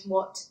always,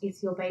 what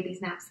is your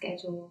baby's nap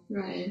schedule?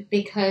 Right.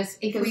 Because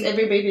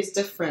every baby is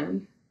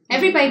different.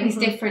 Every baby's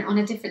different on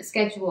a different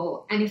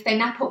schedule, and if they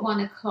nap at 1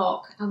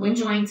 o'clock and we're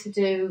trying to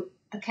do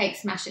a cake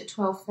smash at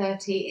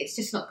 12:30, it's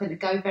just not going to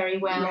go very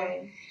well.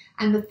 Right.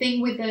 And the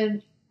thing with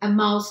a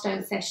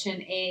milestone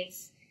session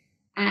is,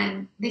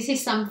 and this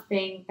is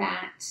something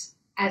that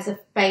as a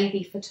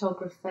baby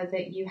photographer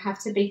that you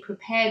have to be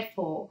prepared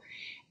for,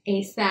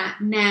 is that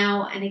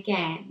now and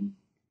again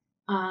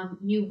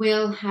you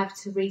will have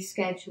to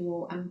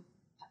reschedule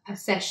a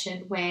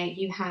session where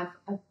you have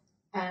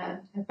a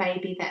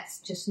baby that's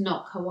just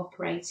not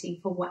cooperating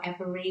for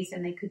whatever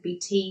reason. They could be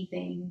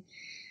teething.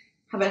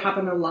 Have it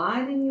happened a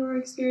lot in your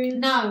experience?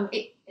 No,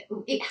 it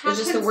happens.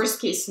 It's just the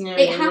worst case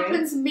scenario. It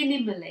happens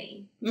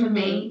minimally for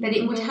me, but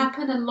it would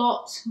happen a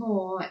lot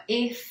more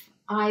if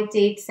I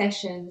did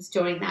sessions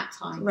during that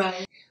time.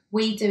 Right.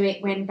 We do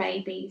it when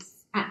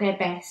babies at their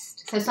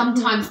best. So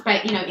sometimes,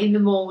 in the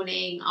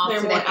morning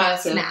after their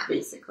first nap,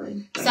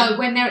 basically. Right. So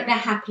when they're at their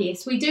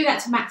happiest, we do that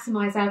to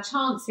maximise our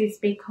chances,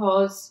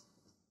 because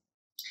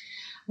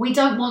we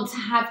don't want to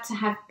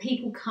have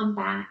people come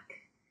back.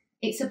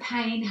 It's a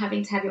pain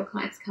having to have your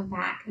clients come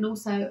back, and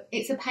also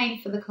it's a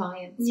pain for the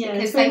clients. Yeah,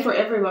 it's pain for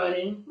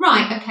everybody.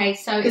 Right, okay,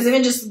 so... Because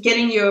even just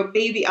getting your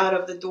baby out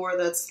of the door,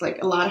 that's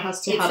like a lot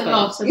has to happen.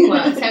 It's a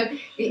lot of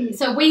work.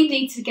 So we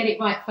need to get it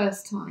right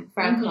first time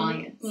for our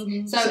clients.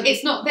 So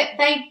it's not that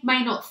they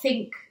may not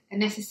think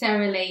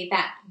necessarily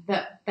that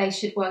they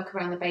should work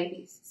around the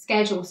baby's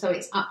schedule, so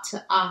it's up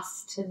to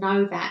us to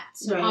know that,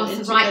 to ask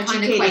the right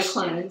kind of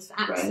questions.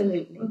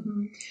 Absolutely.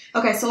 Right.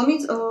 Okay, so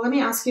let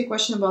me ask you a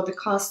question about the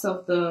cost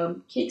of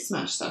the cake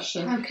smash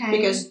session. Okay.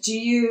 Because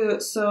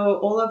so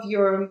all of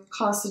your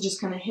costs are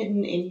just kind of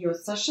hidden in your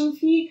session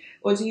fee,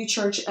 or do you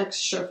charge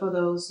extra for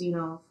those,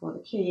 for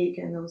the cake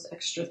and those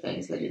extra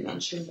things that you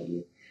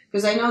mentioned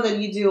because I know that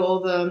you do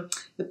all the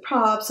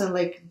props and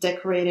like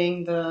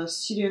decorating the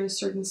studio in a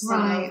certain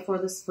style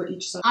for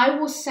each session. I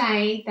will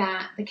say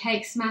that the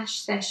cake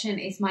smash session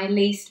is my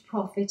least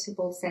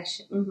profitable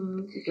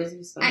session. Because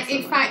you spend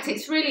in fact,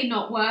 it's really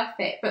not worth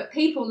it. But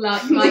people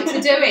like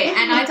to do it,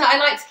 and I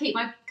like to keep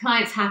my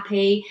clients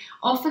happy.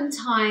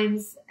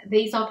 Oftentimes,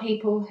 these are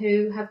people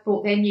who have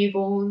brought their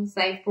newborns.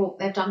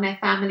 They've done their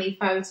family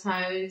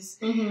photos.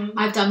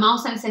 I've done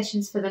milestone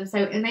sessions for them.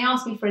 And they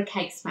ask me for a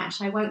cake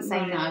smash. I won't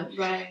say no.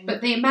 Right.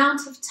 But the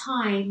amount of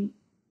time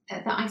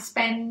that I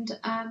spend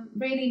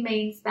really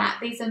means that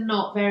these are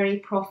not very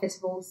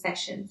profitable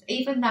sessions,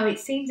 even though it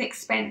seems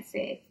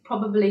expensive,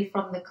 probably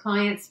from the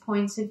client's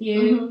point of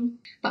view.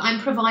 But I'm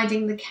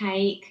providing the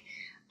cake.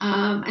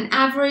 An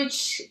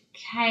average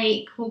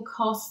cake will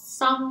cost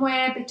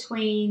somewhere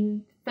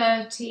between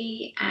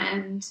 $30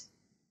 and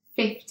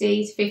 $50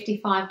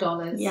 to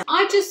 $55. Yeah.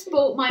 I just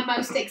bought my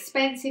most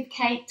expensive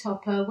cake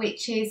topper,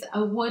 which is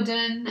a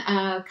wooden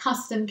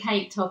custom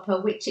cake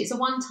topper, which is a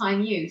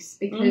one-time use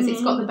because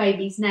it's got the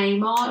baby's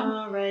name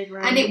on. Oh, right.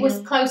 And it was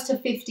close to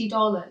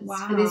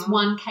 $50 for this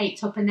one cake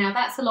topper. Now,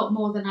 that's a lot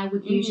more than I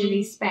would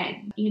usually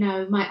spend.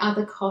 My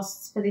other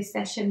costs for this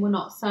session were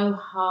not so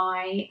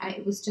high.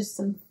 It was just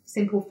some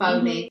simple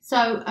foliage.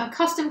 So a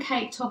custom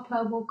cake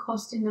topper will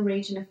cost in the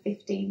region of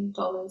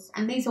 $15,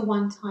 and these are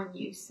one-time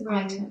use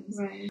items.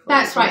 Right.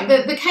 That's right.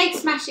 The cake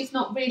smash is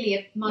not really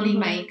a money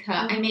maker.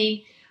 I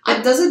mean,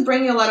 does it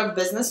bring you a lot of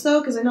business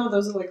though? Because I know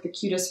those are like the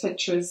cutest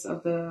pictures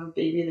of the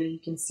baby that you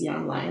can see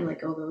online,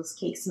 like all those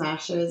cake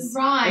smashes.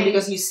 Right. And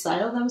because you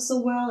style them so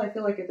well, I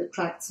feel like it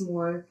attracts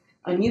more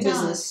a new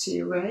business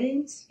too,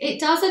 right? It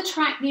does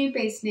attract new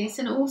business,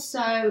 and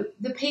also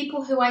the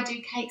people who I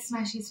do cake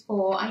smashes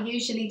for, I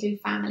usually do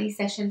family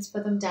sessions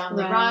for them down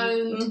the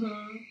road.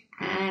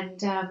 And,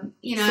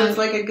 So it's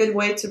like a good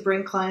way to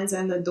bring clients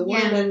in the door,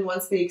 and then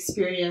once they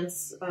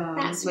experience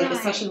a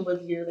session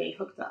with you, they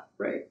hooked up,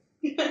 right?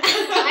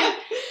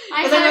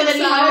 I know that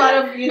you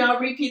have a lot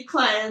of repeat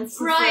clients.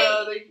 Right.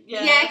 So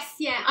Yes,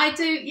 I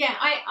do. Yeah,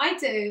 I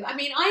do. I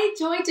mean, I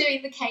enjoy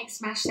doing the cake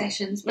smash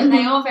sessions, but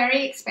they are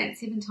very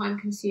expensive and time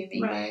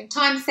consuming. Right.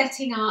 Time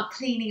setting up,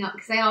 cleaning up,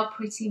 because they are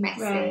pretty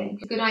messy. Right.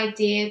 A good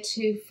idea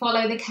to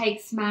follow the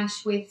cake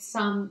smash with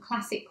some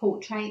classic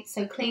portraits.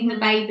 So clean the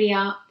baby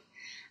up.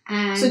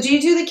 And so do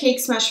you do the cake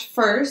smash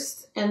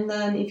first, and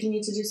then if you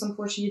need to do some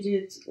portrait, you do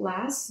it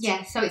last?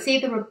 Yeah, so it's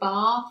either a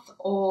bath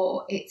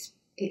or it's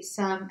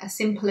a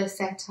simpler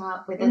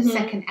setup with a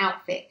second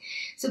outfit.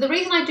 So the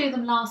reason I do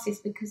them last is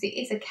because it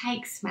is a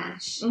cake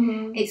smash.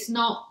 It's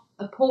not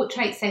a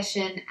portrait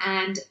session,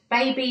 and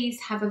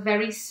babies have a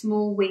very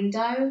small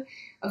window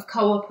of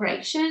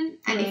cooperation,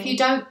 and if you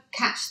don't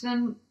catch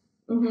them,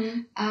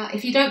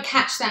 if you don't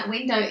catch that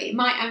window, it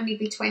might only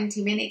be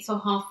 20 minutes or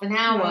half an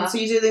hour. Right. So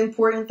you do the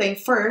important thing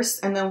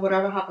first, and then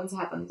whatever happens,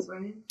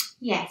 right?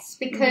 Yes,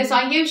 because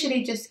I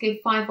usually just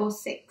give 5 or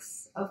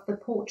 6 of the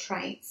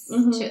portraits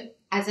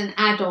as an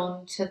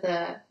add-on to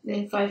the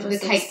 5 or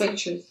 6 cake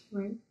pictures,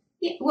 right?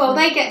 Yeah, well,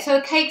 they get, so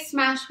a cake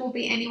smash will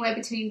be anywhere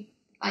between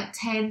like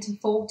 10 to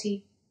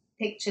 40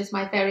 pictures,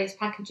 my various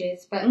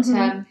packages, but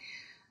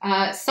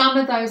some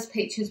of those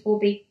pictures will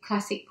be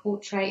classic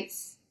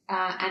portraits,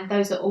 and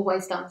those are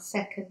always done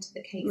second to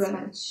the cake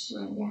smash.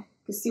 Right. Yeah.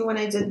 Because see, when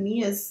I did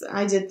Mia's,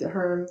 I did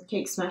her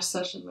cake smash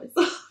session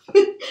myself.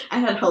 I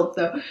had help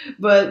though,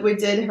 but we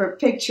did her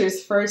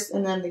pictures first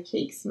and then the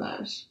cake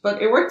smash.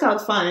 But it worked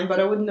out fine, but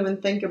I wouldn't even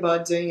think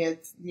about doing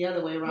it the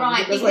other way around.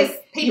 Right, because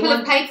like, people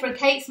have paid for a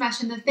cake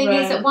smash, and the thing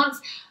is that once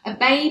a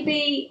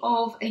baby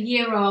of a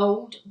year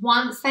old,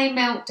 once they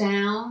melt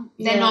down,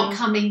 they're not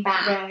coming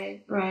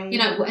back. Right. You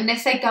know,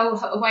 unless they go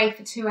away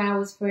for 2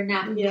 hours for a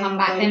nap and come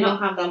back, they don't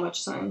have that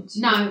much time.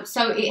 No,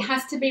 so it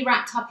has to be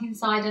wrapped up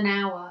inside an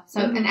hour.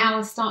 So an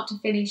hour start to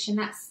finish, and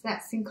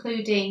that's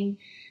including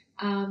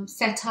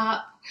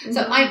setup.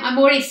 So I'm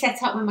already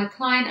set up when my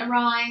client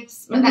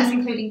arrives, but that's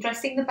including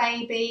dressing the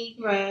baby.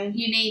 Right.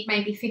 You need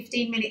maybe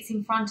 15 minutes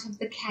in front of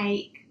the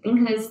cake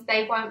because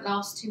they won't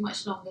last too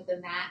much longer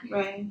than that.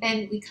 Right.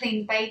 Then we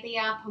clean the baby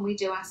up and we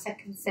do our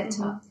second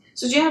setup.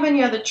 So do you have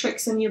any other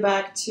tricks in your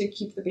bag to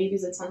keep the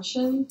baby's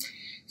attention?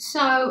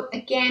 So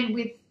again,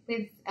 with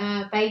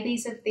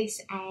babies of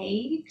this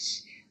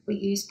age, we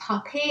use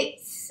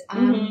puppets.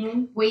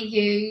 We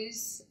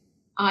use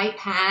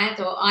iPad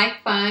or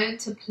iPhone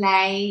to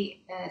play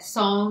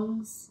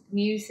songs,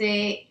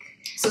 music.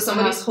 So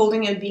somebody's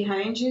holding it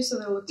behind you, so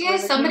they'll look. Yeah,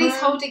 somebody's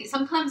holding it.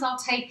 Sometimes I'll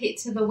tape it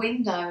to the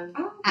window.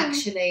 Oh, okay.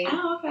 Actually.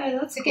 Oh, okay,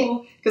 that's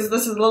cool. Because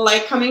this is the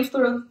light coming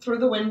through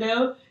the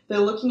window. They're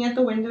looking at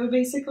the window,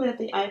 basically, at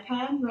the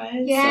iPad,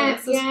 right? Yeah,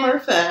 so this is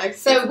perfect.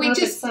 So we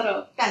just set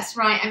up. That's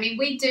right. I mean,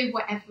 we do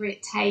whatever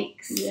it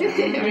takes. Yeah, I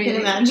can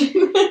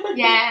imagine.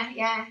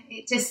 yeah.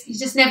 You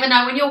just never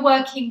know. When you're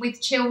working with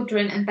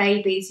children and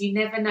babies, you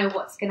never know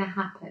what's going to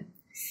happen.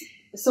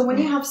 So when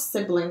you have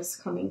siblings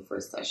coming for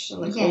a session,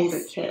 like older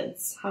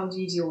kids, how do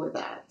you deal with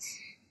that?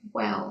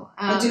 Well,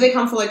 do they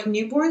come for like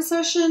newborn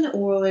session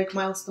or like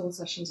milestone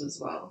sessions as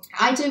well?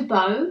 I do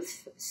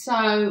both.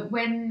 So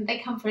when they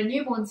come for a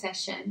newborn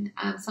session,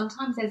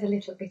 sometimes there's a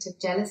little bit of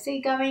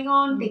jealousy going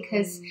on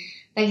because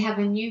they have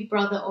a new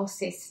brother or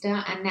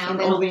sister, and now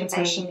they're all the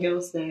attention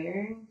goes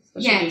there.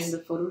 Especially in the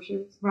photo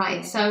shoots. Right.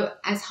 Yeah. So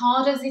as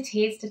hard as it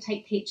is to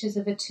take pictures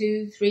of a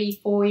 2,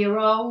 3,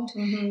 4-year-old,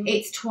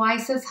 it's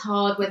twice as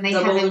hard when they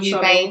have a new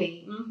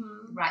baby.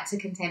 Right, to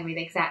contend with,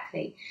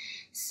 exactly.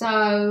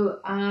 So,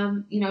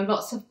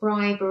 lots of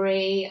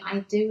bribery. I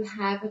do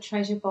have a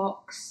treasure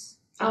box.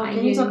 Oh,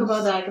 can you talk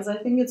about that? Because I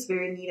think it's a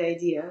very neat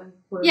idea.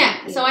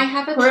 So I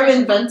have a treasure box. Whoever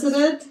invented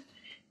it?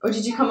 Or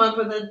did you come up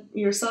with it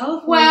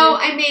yourself? Well,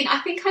 I mean, I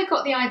think I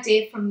got the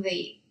idea from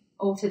the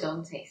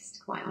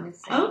orthodontist, quite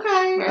honestly.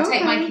 Okay. Where I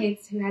take my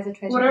kids who has a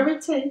treasure Whatever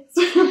box. it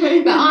takes.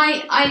 But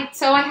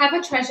I have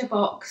a treasure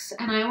box,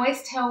 and I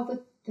always tell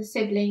the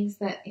siblings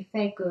that if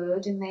they're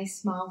good and they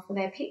smile for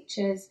their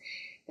pictures,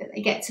 that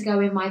they get to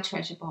go in my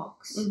treasure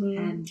box.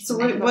 And so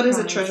what is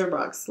a treasure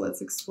box? Let's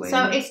explain.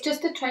 So it's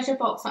just a treasure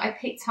box that I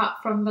picked up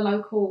from the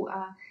local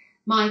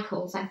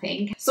Michael's, I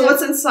think. So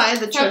what's inside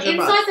the treasure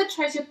box? Inside the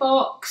treasure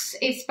box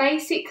is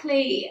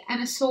basically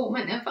an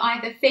assortment of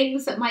either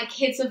things that my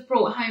kids have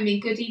brought home in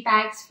goodie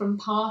bags from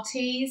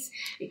parties.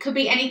 It could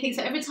be anything.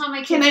 So every time my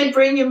kids... Can I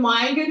bring you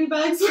my goodie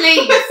bags?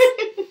 Please.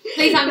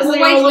 Please, I'm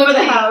always all over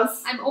the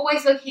house. I'm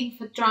always looking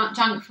for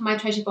junk for my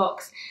treasure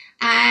box.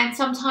 And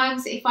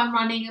sometimes if I'm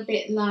running a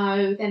bit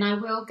low, then I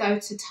will go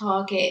to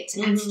Target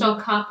and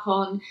stock up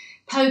on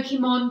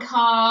Pokemon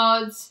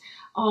cards,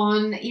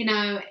 on, you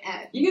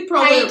could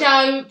probably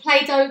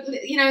Play-Doh, the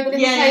little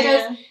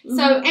Play-Dohs.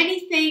 So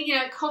anything,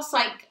 it costs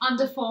like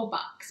under $4,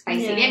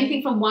 basically.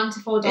 Anything from $1 to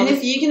 $4. And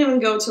if you can even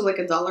go to like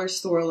a dollar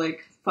store,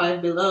 like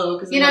Five Below,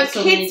 because they have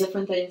so many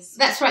different things.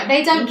 That's right.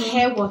 They don't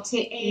care what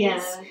it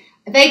is. Yeah.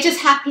 They're just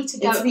happy to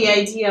go. It's the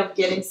idea of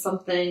getting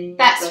something.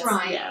 That's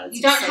right. Yeah,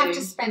 you don't have to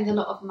spend a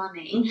lot of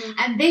money.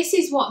 And this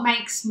is what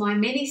makes my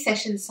mini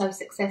sessions so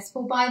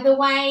successful, by the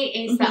way,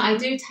 is that I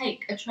do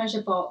take a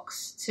treasure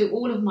box to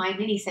all of my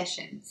mini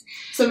sessions.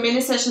 So mini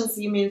sessions,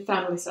 you mean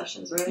family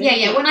sessions, right?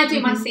 Yeah. When I do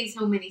my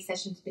seasonal mini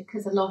sessions,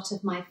 because a lot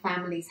of my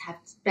families have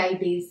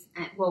babies,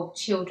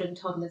 children,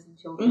 toddlers and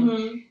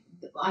children,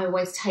 I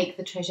always take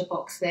the treasure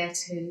box there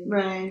too.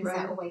 Right.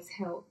 That always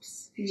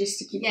helps. Just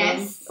to keep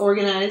them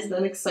organized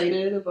and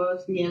excited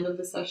about the end of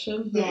the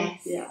session. Yes.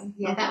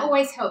 Yeah, that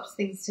always helps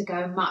things to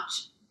go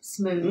much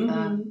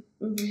smoother.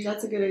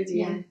 That's a good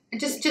idea. Yeah.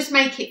 And just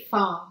make it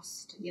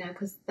fast,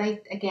 because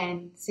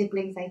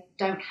siblings, they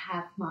don't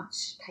have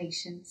much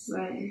patience.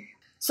 Right.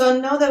 So I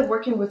know that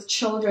working with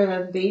children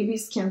and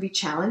babies can be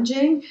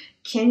challenging.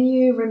 Can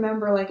you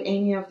remember like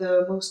any of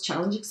the most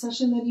challenging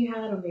session that you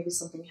had, or maybe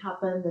something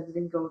happened that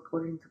didn't go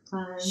according to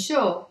plan?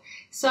 Sure.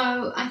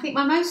 So I think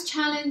my most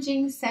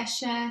challenging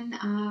session,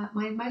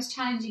 my most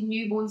challenging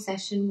newborn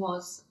session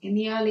was in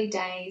the early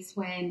days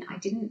when I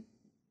didn't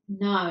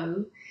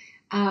know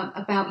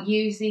about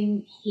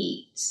using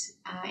heat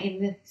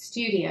in the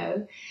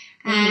studio.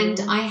 And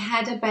I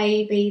had a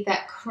baby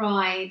that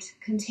cried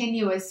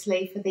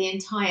continuously for the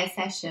entire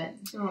session.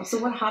 Oh, so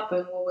what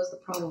happened? What was the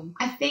problem?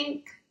 I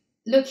think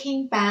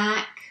looking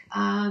back,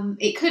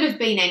 it could have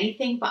been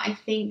anything, but I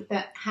think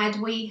that had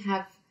we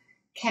have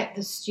kept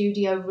the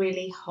studio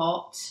really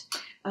hot,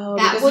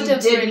 that would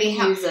have really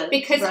helped.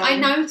 Because right. I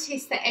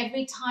noticed that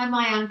every time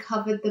I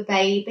uncovered the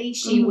baby,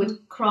 she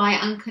would cry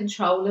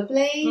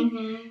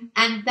uncontrollably,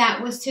 and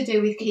that was to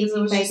do with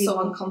keeping baby just so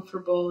warm.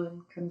 Uncomfortable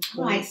and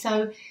controlled. Right.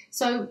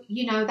 So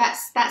you know,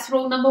 that's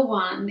rule number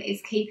 1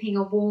 is keeping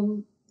a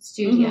warm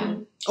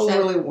studio.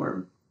 Overly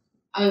warm.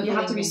 You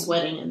have to be warm.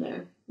 sweating in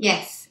there.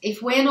 Yes.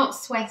 If we're not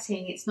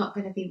sweating, it's not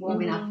going to be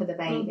warm enough for the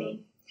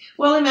baby.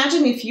 Well,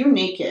 imagine if you're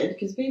naked,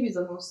 because babies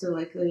are mostly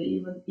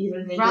likely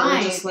either naked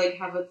or just like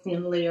have a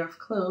thin layer of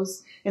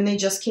clothes, and they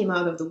just came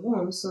out of the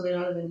womb, so they're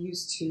not even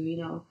used to, you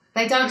know.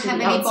 They don't have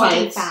any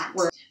body fat.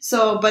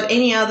 So, but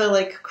any other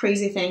like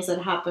crazy things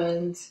that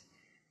happened?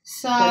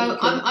 So,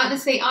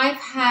 honestly, I've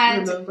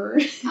had. Remember?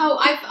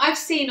 I've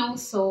seen all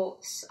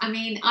sorts. I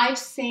mean, I've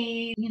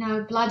seen, you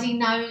know, bloody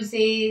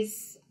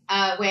noses,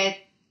 where,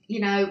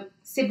 you know,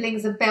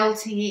 siblings are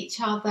belting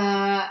each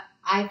other.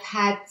 I've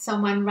had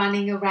someone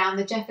running around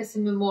the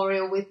Jefferson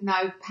Memorial with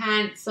no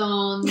pants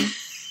on.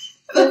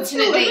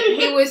 Fortunately,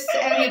 he was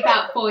only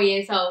about 4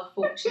 years old,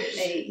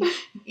 fortunately.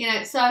 You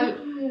know, so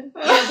you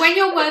know, when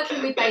you're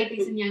working with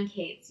babies and young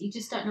kids, you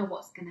just don't know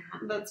what's going to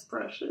happen. That's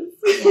precious.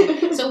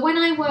 Yeah. So when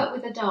I work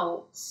with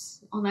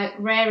adults, on that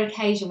rare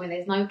occasion when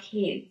there's no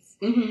kids,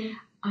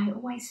 I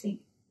always think,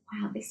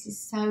 wow, this is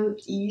so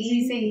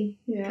easy.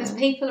 Because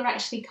people are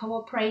actually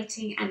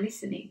cooperating and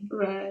listening.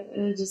 Right.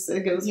 And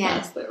it goes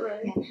past it,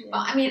 right? Yeah.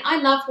 But I mean, I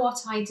love what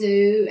I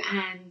do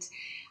and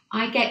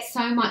I get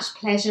so much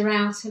pleasure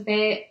out of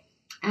it.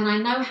 And I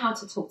know how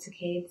to talk to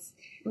kids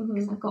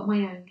because I've got my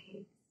own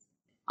kids.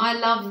 I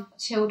love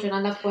children. I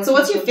love working with children. So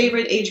what's your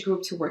favorite age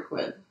group to work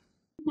with?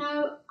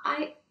 No,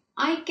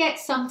 I get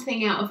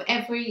something out of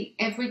every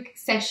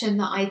session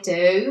that I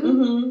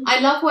do. I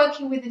love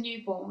working with the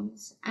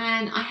newborns,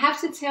 and I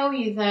have to tell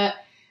you that,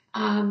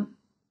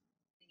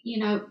 you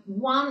know,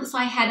 once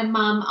I had a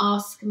mum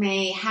ask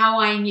me how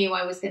I knew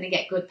I was going to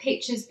get good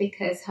pictures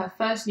because her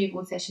first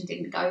newborn session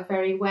didn't go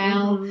very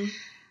well,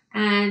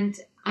 and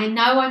I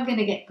know I'm going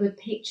to get good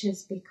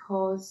pictures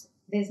because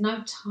there's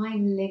no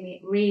time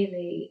limit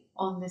really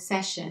on the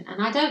session,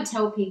 and I don't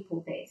tell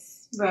people this.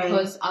 Right.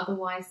 Because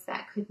otherwise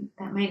that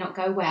may not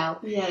go well.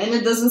 Yeah, and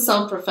it doesn't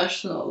sound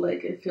professional.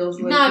 Like it feels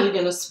like you're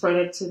gonna spread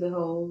it to the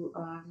whole,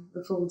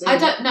 the full day. I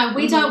don't know.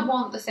 We don't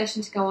want the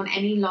session to go on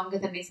any longer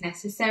than is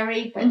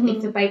necessary. But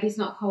if the baby's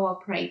not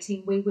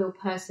cooperating, we will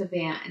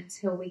persevere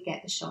until we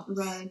get the shots.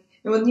 Right.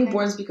 And with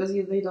newborns, because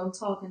they don't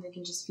talk and they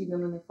can just feed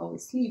them and they fall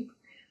asleep.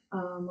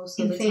 Most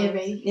of the time.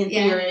 In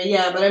theory,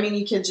 yeah. But I mean,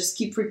 you can just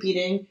keep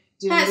repeating.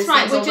 That's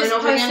right. We'll just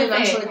over again.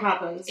 Eventually, it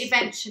happens.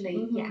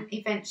 Eventually,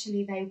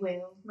 Eventually, they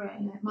will. Right.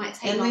 And it might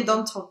take. And they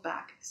don't talk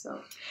back.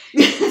 So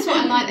that's what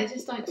I like. They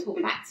just don't talk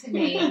back to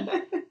me.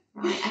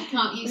 Right. I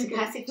can't use a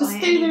pacifier just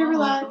stay there,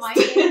 relaxed. For my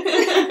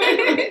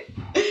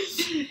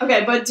kids.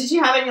 Okay, but did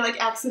you have any like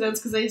accidents?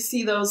 Because I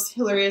see those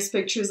hilarious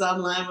pictures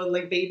online with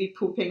like baby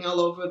pooping all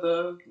over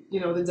the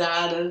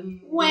dad and.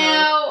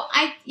 Well,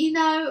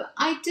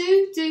 I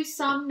do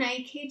some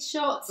naked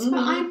shots, but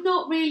I'm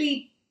not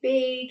really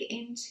big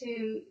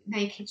into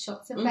naked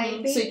shots of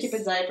babies. So you keep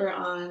a diaper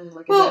on,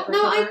 like a diaper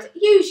cover?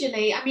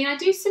 I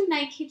do some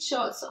naked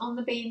shots on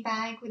the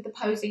beanbag with the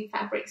posing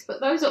fabrics, but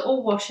those are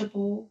all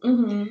washable.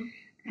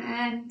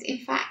 And in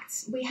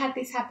fact, we had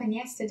this happen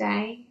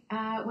yesterday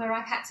where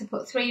I've had to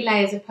put 3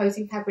 layers of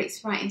posing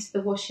fabrics right into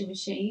the washing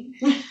machine.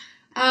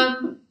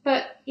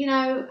 But,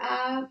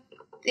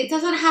 it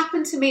doesn't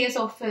happen to me as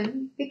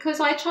often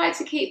because I try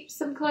to keep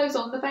some clothes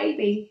on the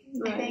baby,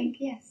 I think,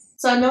 yes.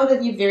 So I know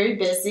that you're very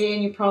busy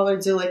and you probably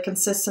do like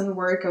consistent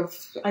work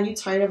are you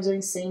tired of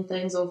doing same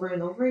things over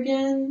and over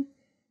again?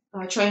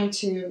 Are you trying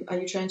to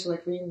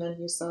like reinvent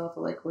yourself,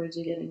 or like where do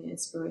you get any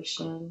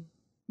inspiration?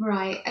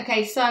 Right.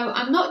 Okay. So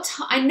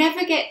I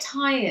never get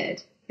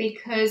tired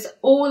because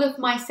all of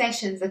my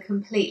sessions are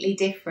completely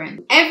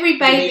different. Every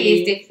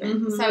baby is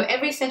different. So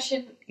every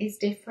session is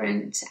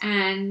different.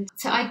 And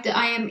so I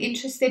am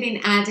interested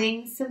in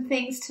adding some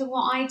things to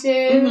what I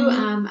do.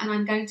 And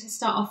I'm going to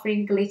start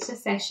offering glitter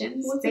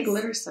sessions. What's a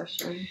glitter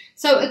session?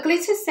 So a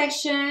glitter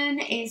session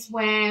is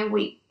where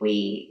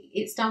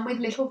it's done with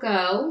little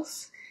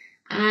girls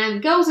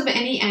and girls of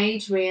any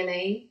age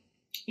really.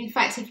 In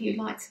fact, if you'd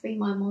like to be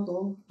my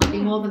model, I'd be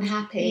more than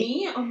happy.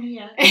 Me or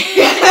Mia?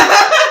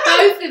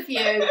 Both of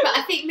you. But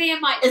I think Mia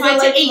might try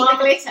to eat the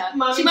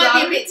glitter. She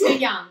might be a bit too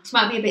young.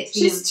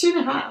 She's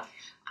 2.5.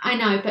 I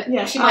know,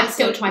 but she might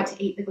still try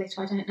to eat the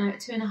glitter. I don't know.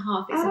 At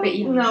 2.5, it's a bit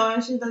young. No,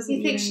 she doesn't.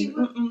 You think she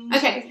would?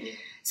 Okay.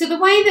 So the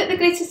way that the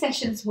glitter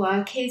sessions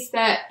work is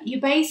that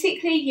you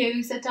basically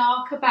use a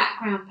darker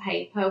background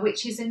paper,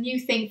 which is a new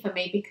thing for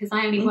me because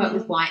I only work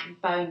with white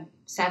and bone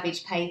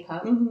savage paper.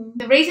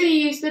 The reason you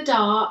use the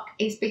dark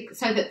is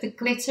so that the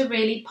glitter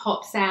really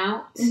pops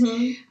out.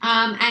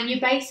 And you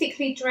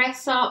basically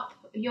dress up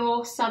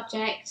your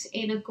subject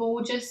in a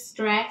gorgeous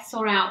dress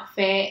or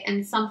outfit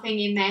and something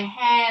in their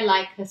hair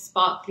like a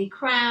sparkly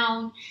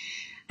crown.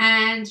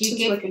 And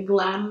you like a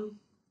glam.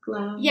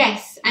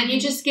 Yes, and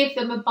you just give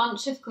them a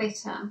bunch of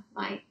glitter,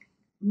 like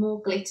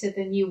more glitter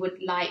than you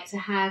would like to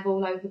have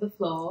all over the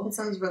floor. It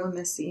sounds really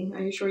messy.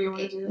 Are you sure you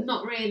want to do it?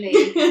 Not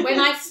really. When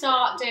I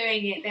start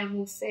doing it, then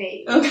we'll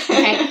see.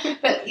 Okay.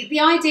 But the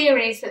idea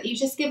is that you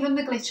just give them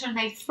the glitter and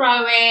they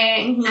throw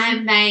it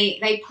and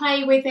they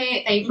play with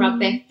it, they rub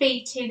their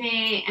feet in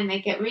it and they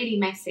get really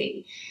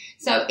messy.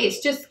 So it's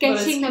just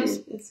getting them.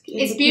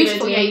 It's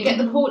beautiful, yeah. You get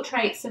the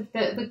portraits of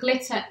the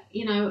glitter,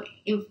 you know,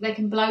 they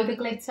can blow the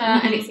glitter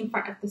and it's in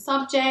front of the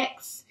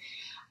subjects.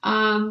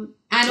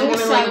 And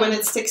also, like when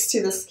it sticks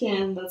to the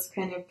skin, that's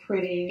kind of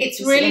pretty. It's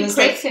really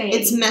pretty. Like,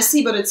 it's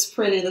messy, but it's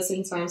pretty at the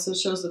same time. So it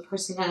shows the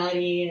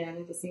personality, and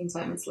at the same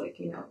time, it's like,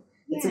 you know,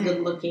 it's a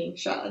good looking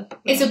shot.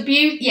 It's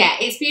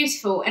it's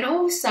beautiful. And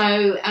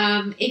also,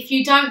 if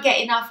you don't get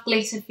enough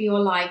glitter for your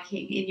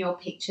liking in your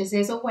pictures,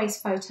 there's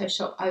always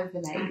Photoshop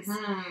overlays.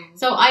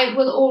 So I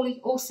will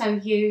also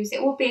use,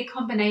 it will be a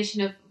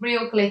combination of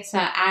real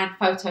glitter and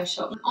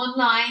Photoshop.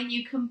 Online,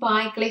 you can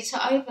buy glitter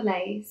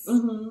overlays.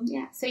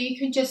 Yeah, so you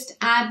can just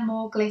add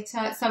more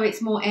glitter so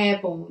it's more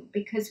airborne,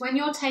 because when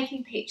you're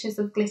taking pictures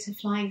of glitter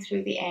flying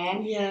through the air,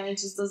 it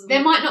just doesn't.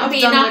 There might not be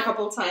enough. I've done it enough a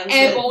couple of times.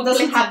 airborne It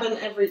doesn't glitter.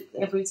 happen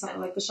every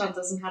time. Like the shot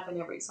doesn't happen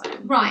every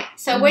time. Right.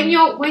 So when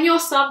your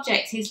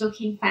subject is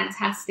looking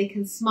fantastic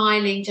and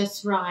smiling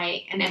just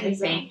right and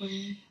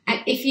everything,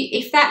 and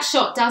if that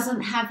shot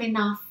doesn't have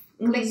enough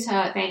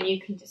glitter, then you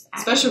can just add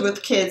especially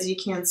with kids, you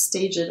can't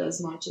stage it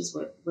as much as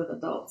with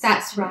adults.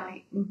 That's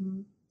right.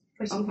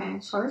 Okay,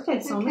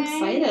 perfect. So I'm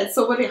excited.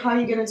 So how are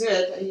you gonna do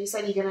it? You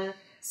said you're gonna.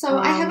 So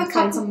I have a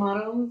couple of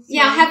models.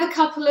 Yeah, I have a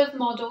couple of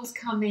models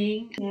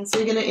coming. Yeah, so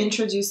you're gonna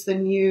introduce the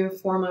new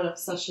format of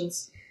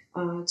sessions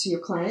to your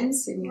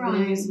clients, and you're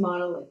gonna use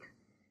model like.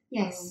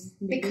 Yes,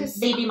 because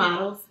baby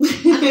models.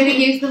 I'm going to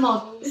use the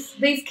models.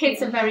 These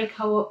kids are very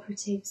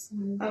cooperative. So.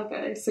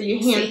 Okay, so you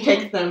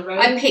hand-pick them, right?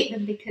 I pick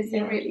them because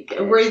they're really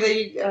good. Were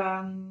they?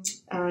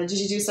 Did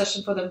you do a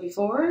session for them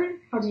before?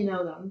 How do you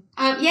know them?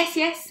 Yes.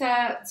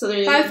 So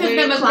both of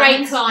them are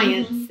great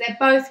clients. They're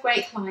both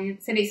great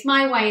clients, and it's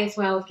my way as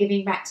well of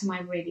giving back to my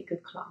really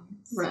good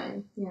clients.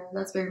 Right. Yeah,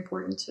 that's very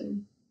important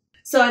too.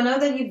 So I know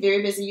that you're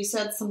very busy. You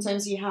said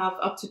sometimes you have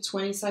up to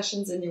 20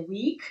 sessions in a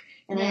week.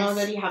 And I know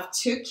that you have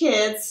 2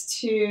 kids,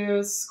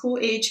 2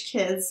 school-age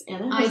kids,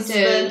 and a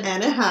husband,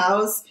 and a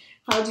house.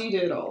 How do you do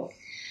it all?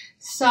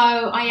 So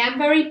I am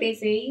very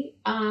busy.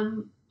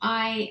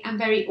 I am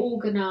very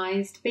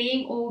organised.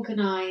 Being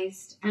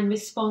organised and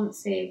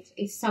responsive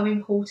is so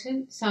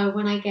important. So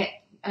when I get,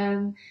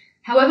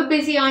 however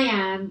busy I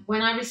am,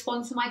 when I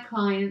respond to my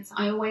clients,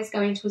 I always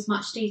go into as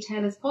much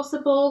detail as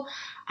possible.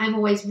 I'm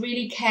always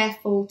really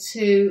careful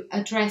to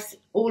address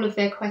all of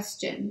their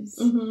questions.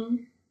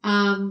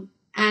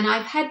 And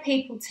I've had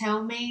people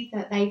tell me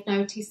that they've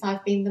noticed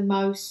I've been the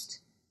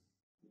most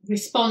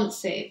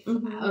responsive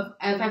of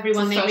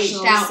everyone they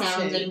reached out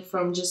sounding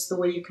from just the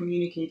way you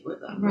communicate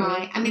with them.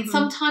 Right. I mean,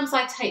 sometimes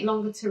I take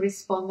longer to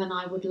respond than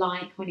I would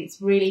like when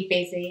it's really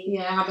busy.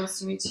 Yeah, it happens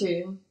to me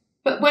too.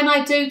 But when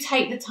I do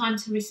take the time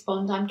to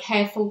respond, I'm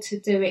careful to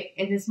do it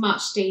in as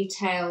much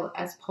detail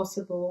as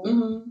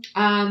possible.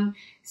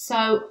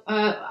 So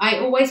I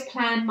always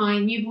plan my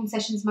newborn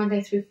sessions Monday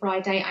through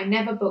Friday. I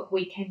never book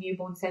weekend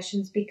newborn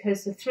sessions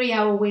because the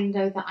 3-hour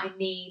window that I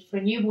need for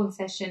a newborn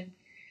session,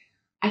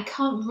 I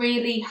can't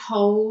really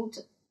hold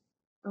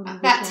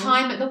that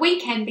time at the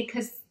weekend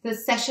because the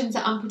sessions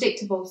are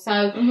unpredictable.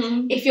 So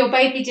if your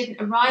baby didn't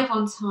arrive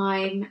on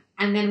time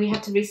and then we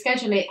have to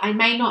reschedule it, I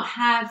may not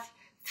have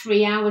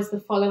 3 hours the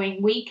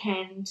following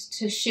weekend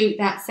to shoot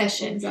that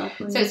session.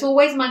 Exactly. So it's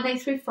always Monday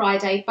through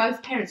Friday.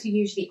 Both parents are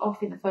usually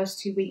off in the first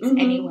 2 weeks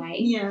anyway.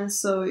 Yeah,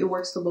 so it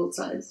works for both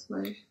sides,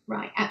 right?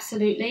 Right,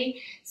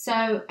 absolutely.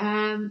 So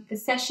the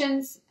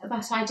sessions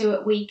that I do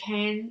at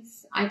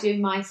weekends, I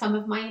do some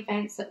of my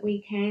events at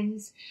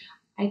weekends.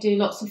 I do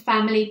lots of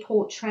family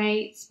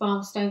portraits,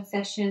 milestone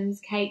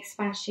sessions, cake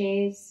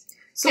smashes.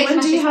 So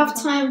when do you have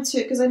time to,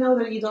 because I know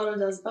that your daughter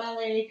does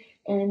ballet,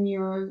 and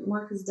your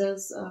Marcus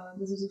does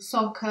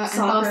soccer and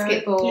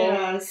basketball.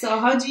 Yeah, so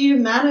how do you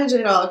manage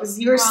it all? Because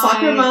you're a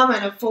soccer mom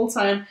and a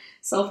full-time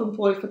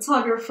self-employed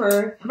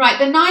photographer. Right,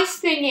 the nice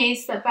thing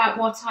is about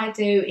what I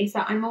do is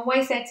that I'm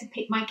always there to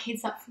pick my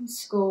kids up from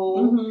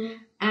school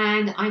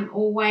and I'm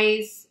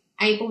always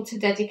able to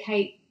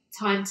dedicate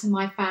time to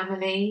my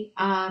family.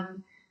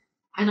 And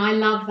I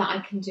love that I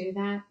can do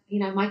that.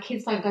 You know, my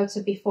kids don't go to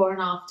before and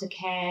after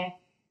care,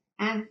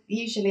 and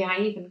usually I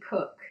even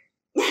cook.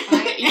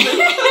 Right?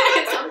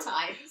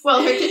 Sometimes.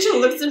 Well, her kitchen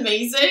looks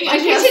amazing. My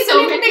kitchen's a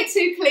little bit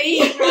too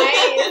clean,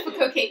 right, for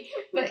cooking.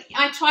 But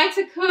I try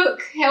to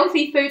cook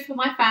healthy food for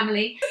my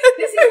family.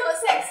 This is not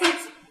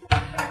sexy.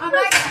 I'm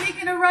actually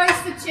going to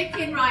roast the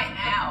chicken right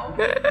now.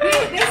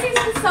 This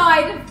is the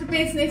side of the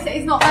business that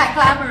is not that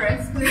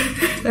glamorous.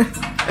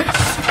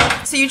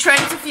 So you're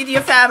trying to feed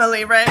your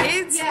family,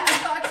 right? Yeah,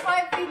 I've got to try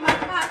and feed my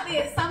family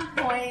at some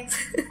point.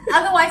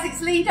 Otherwise,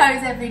 it's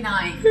Lido's every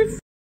night.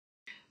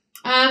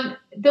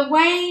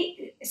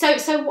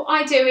 So what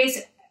I do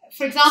is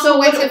for example,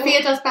 when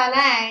Sophia does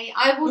ballet,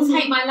 I will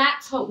take my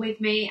laptop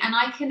with me and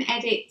I can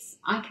edit.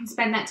 I can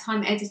spend that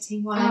time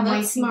editing while I'm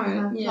waiting smart. for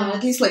her. Yeah,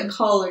 at least look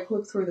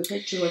through the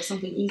picture, like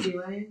something easy,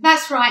 right?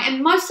 That's right.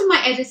 And most of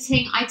my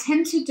editing, I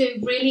tend to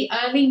do really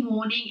early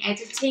morning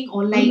editing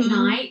or late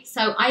night.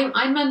 So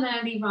I'm an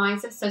early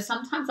riser. So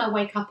sometimes I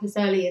wake up as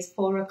early as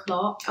 4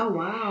 o'clock. Oh,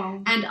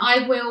 wow. And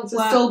I will work.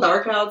 It's still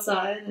dark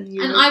outside.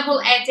 And I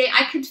will edit.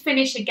 I could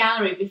finish a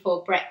gallery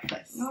before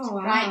breakfast. Oh,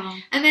 wow.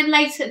 Right? And then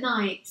late at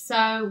night.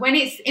 So when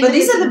it's... But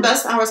these are the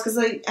best hours because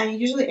I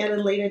usually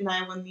edit late at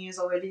night when Mia's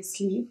already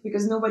asleep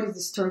because nobody's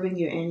disturbing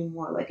you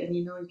anymore. And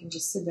you can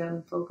just sit down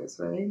and focus,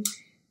 right?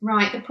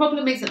 Right. The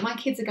problem is that my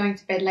kids are going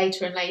to bed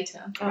later and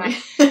later, right?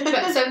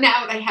 But so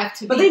now they have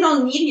to. But they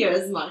don't need you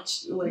as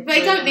much.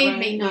 They don't need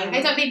me. No,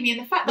 they don't need me.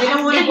 And the fact that they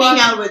don't want to hang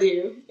out with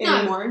you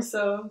anymore.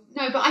 So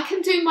no, but I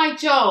can do my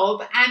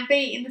job and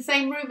be in the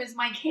same room as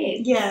my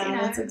kids. Yeah,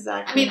 that's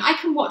exactly. I mean, I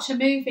can watch a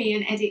movie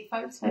and edit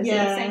photos at the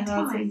same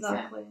time.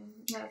 Exactly.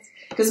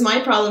 Because my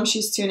problem,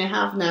 she's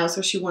 2.5 now,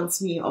 so she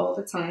wants me all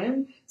the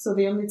time. So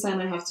the only time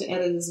I have to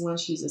edit is when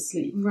she's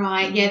asleep.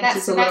 Right, yeah,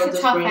 that's a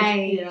tough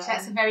age. Yeah.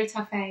 That's a very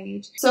tough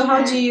age. So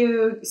how do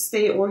you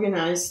stay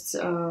organized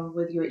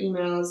with your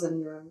emails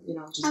and your,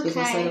 just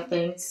business side of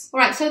things? All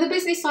right, so the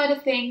business side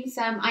of things,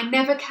 I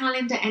never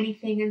calendar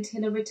anything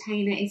until a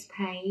retainer is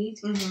paid.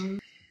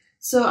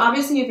 So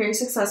obviously you're very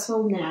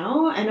successful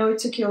now. I know it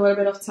took you a little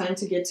bit of time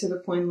to get to the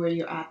point where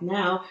you're at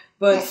now,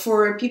 but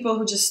for people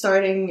who are just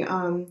starting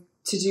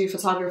to do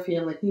photography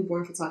and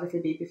newborn photography,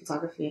 baby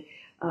photography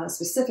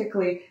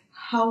specifically,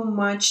 how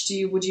much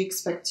would you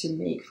expect to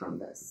make from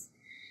this?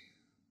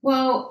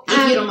 Well,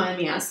 if you don't mind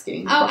me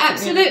asking. Oh,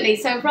 absolutely.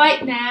 So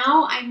right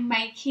now I'm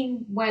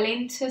making well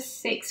into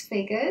 6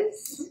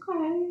 figures.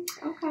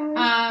 Okay.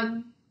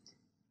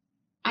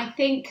 I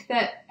think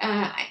that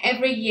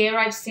every year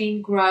I've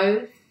seen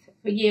growth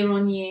for year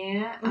on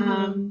year.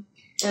 And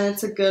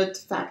it's a good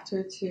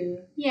factor to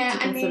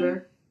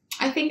consider.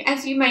 I think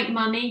as you make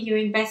money, you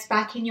invest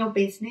back in your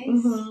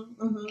business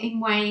in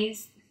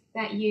ways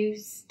that you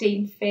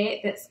deem fit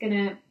that's going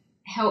to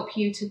help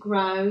you to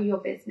grow your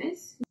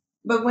business.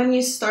 But when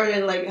you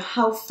started,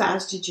 how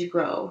fast did you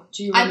grow?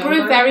 Do you remember? I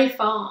grew very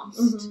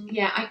fast.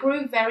 Yeah, I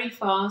grew very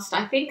fast.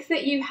 I think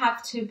that you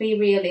have to be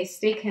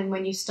realistic, and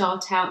when you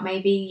start out,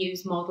 maybe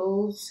use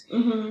models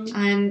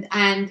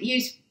and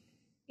use,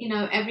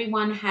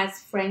 everyone has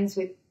friends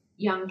with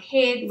young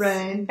kids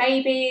and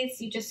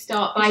babies. You just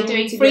start by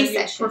doing free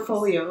sessions.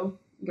 Portfolio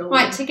going.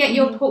 Right, to get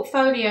your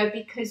portfolio,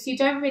 because you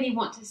don't really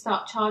want to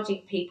start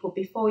charging people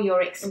before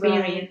you're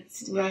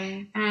experienced.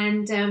 Right.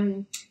 And,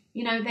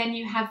 then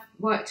you have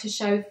work to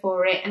show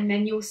for it, and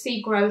then you'll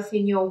see growth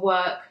in your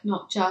work,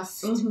 not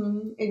just...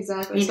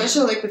 Exactly.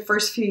 Especially the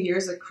first few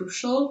years are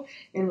crucial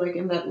in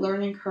in that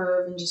learning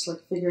curve and just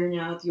figuring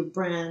out your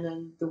brand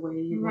and the way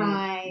you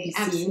want to be seen.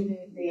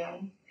 Absolutely. Yeah.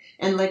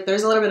 And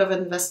there's a little bit of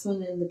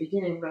investment in the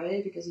beginning,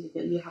 right? Because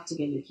you have to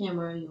get your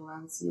camera, your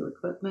lens, your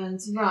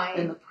equipment,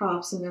 and the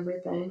props and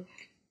everything.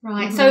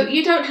 Right. So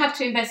you don't have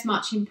to invest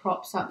much in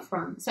props up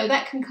front. So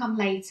that can come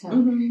later.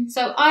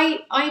 So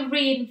I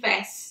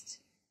reinvest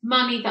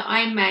money that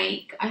I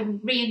make. I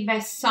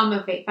reinvest some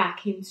of it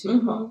back into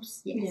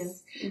props.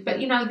 Yes. But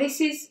this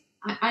is.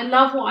 I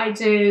love what I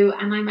do,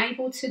 and I'm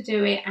able to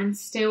do it and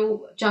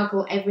still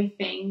juggle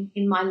everything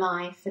in my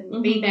life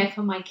and be there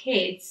for my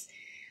kids,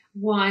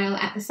 while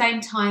at the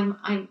same time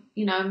I'm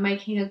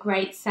making a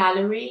great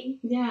salary.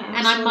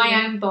 And I'm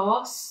my own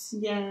boss.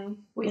 And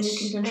you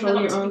can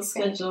control your own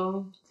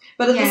schedule.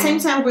 But at the same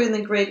time, we're in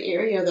a great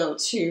area though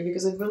too,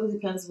 because it really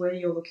depends where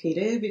you're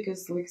located.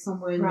 Because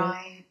somewhere in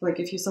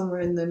if you're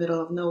somewhere in the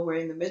middle of nowhere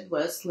in the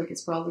Midwest,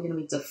 it's probably going to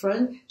be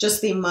different.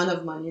 Just the amount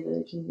of money that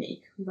you can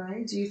make,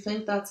 right? Do you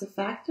think that's a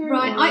factor?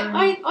 Right.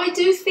 I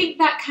do think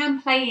that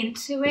can play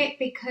into it,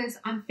 because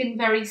I've been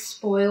very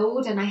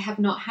spoiled and I have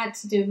not had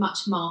to do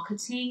much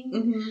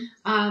marketing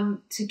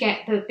to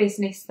get the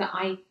business that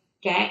I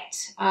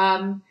get.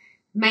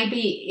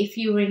 Maybe if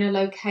you were in a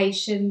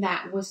location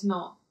that was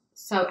not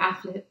so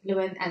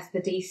affluent as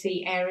the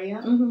DC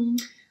area,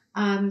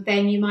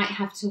 then you might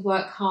have to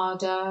work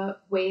harder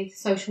with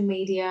social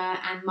media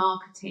and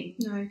marketing.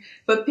 No,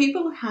 but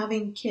people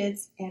having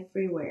kids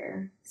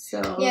everywhere.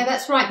 So yeah,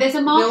 that's right. There's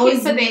a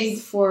market for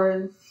this.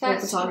 For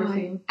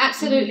photography. Right.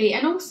 Absolutely.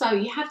 And also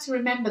you have to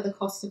remember the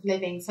cost of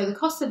living. So the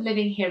cost of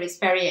living here is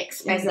very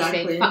expensive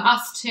for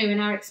us too,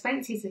 and our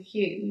expenses are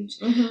huge.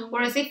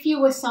 Whereas if you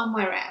were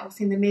somewhere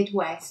else in the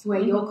Midwest where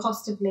your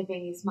cost of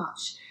living is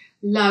much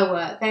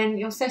lower, then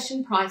your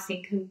session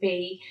pricing can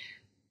be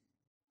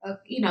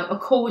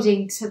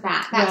according to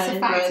that. That's a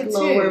factor too.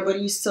 Lower, but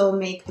you still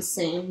make the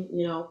same,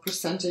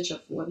 percentage of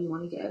what you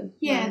want to get.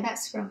 Yeah,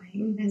 that's right.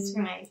 That's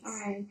right. All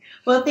right.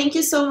 Well, thank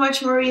you so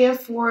much, Maria,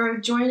 for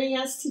joining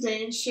us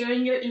today and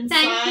sharing your insight.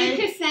 Thank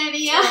you,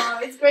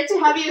 Ksenia. It's great to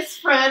have you as a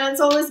friend. It's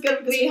always good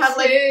because we have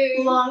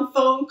long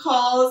phone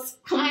calls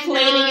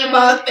complaining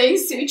about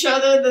things to each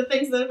other, the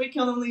things that we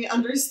can only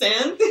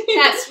understand.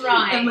 That's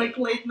right. And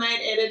late night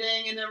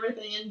editing and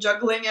everything and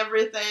juggling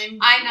everything.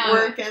 I know.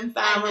 Work and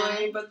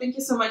family. But thank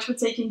you so much much for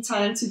taking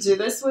time to do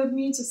this with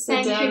me, to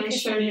sit down and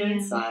show you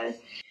inside.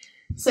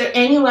 So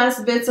any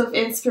last bits of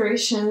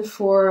inspiration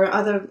for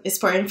other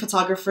aspiring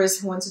photographers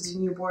who want to do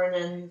newborn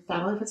and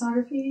family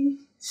photography?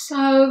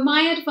 So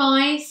my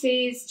advice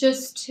is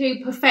just to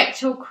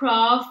perfect your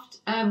craft,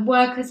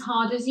 work as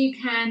hard as you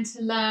can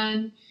to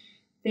learn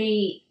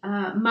the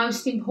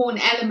most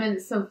important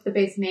elements of the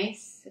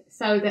business.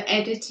 So the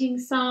editing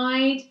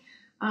side,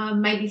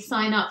 maybe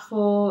sign up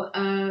for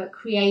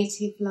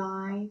Creative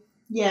Live.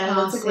 Yeah,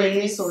 classes. That's a great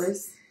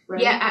resource.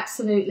 Right? Yeah,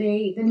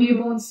 absolutely. The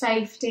newborn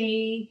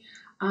safety.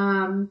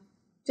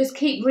 Just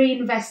keep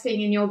reinvesting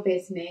in your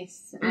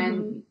business,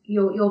 and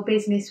your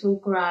business will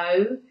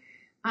grow.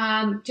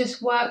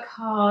 Just work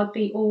hard,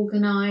 be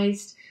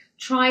organised.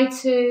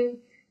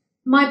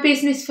 My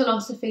business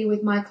philosophy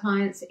with my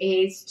clients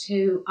is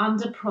to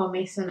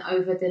under-promise and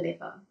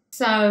over-deliver.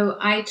 So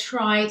I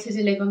try to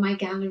deliver my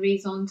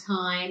galleries on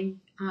time,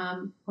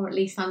 or at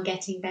least I'm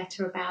getting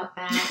better about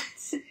that.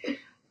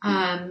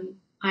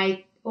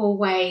 I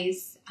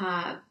always,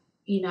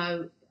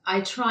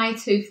 I try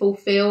to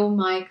fulfill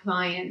my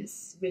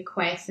clients'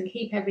 requests and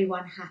keep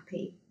everyone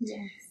happy.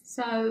 Yes.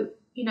 So,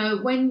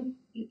 when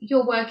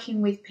you're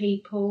working with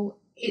people,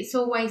 it's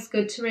always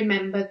good to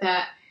remember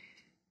that,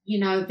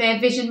 their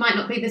vision might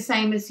not be the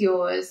same as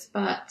yours,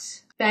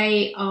 but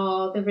they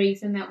are the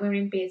reason that we're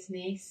in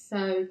business.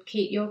 So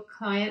keep your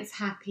clients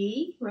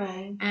happy.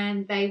 Right.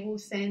 And they will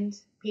send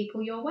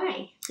people your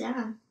way.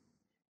 Yeah.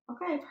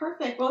 Okay,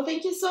 perfect. Well,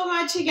 thank you so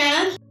much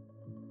again.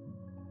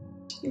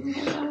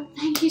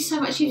 Thank you so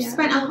much. You've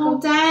spent a whole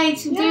day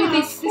to do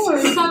this. This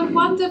is so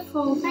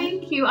wonderful.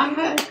 Thank you. I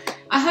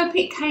hope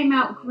it came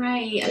out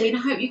great. I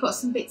hope you got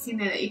some bits in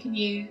there that you can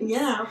use.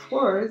 Yeah, of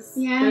course.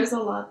 Yeah. There's a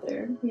lot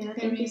there. Yeah,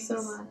 thank you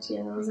so much.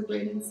 Yeah, that was a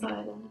great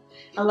insight. And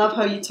I love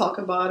how you talk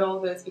about all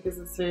this because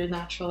it's very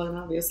natural and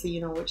obviously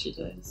you know what you're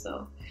doing.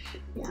 So,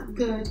 yeah.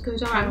 Good.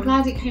 All right. I'm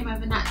glad it came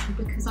over natural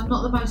because I'm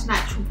not the most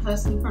natural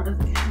person in front of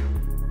the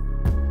camera.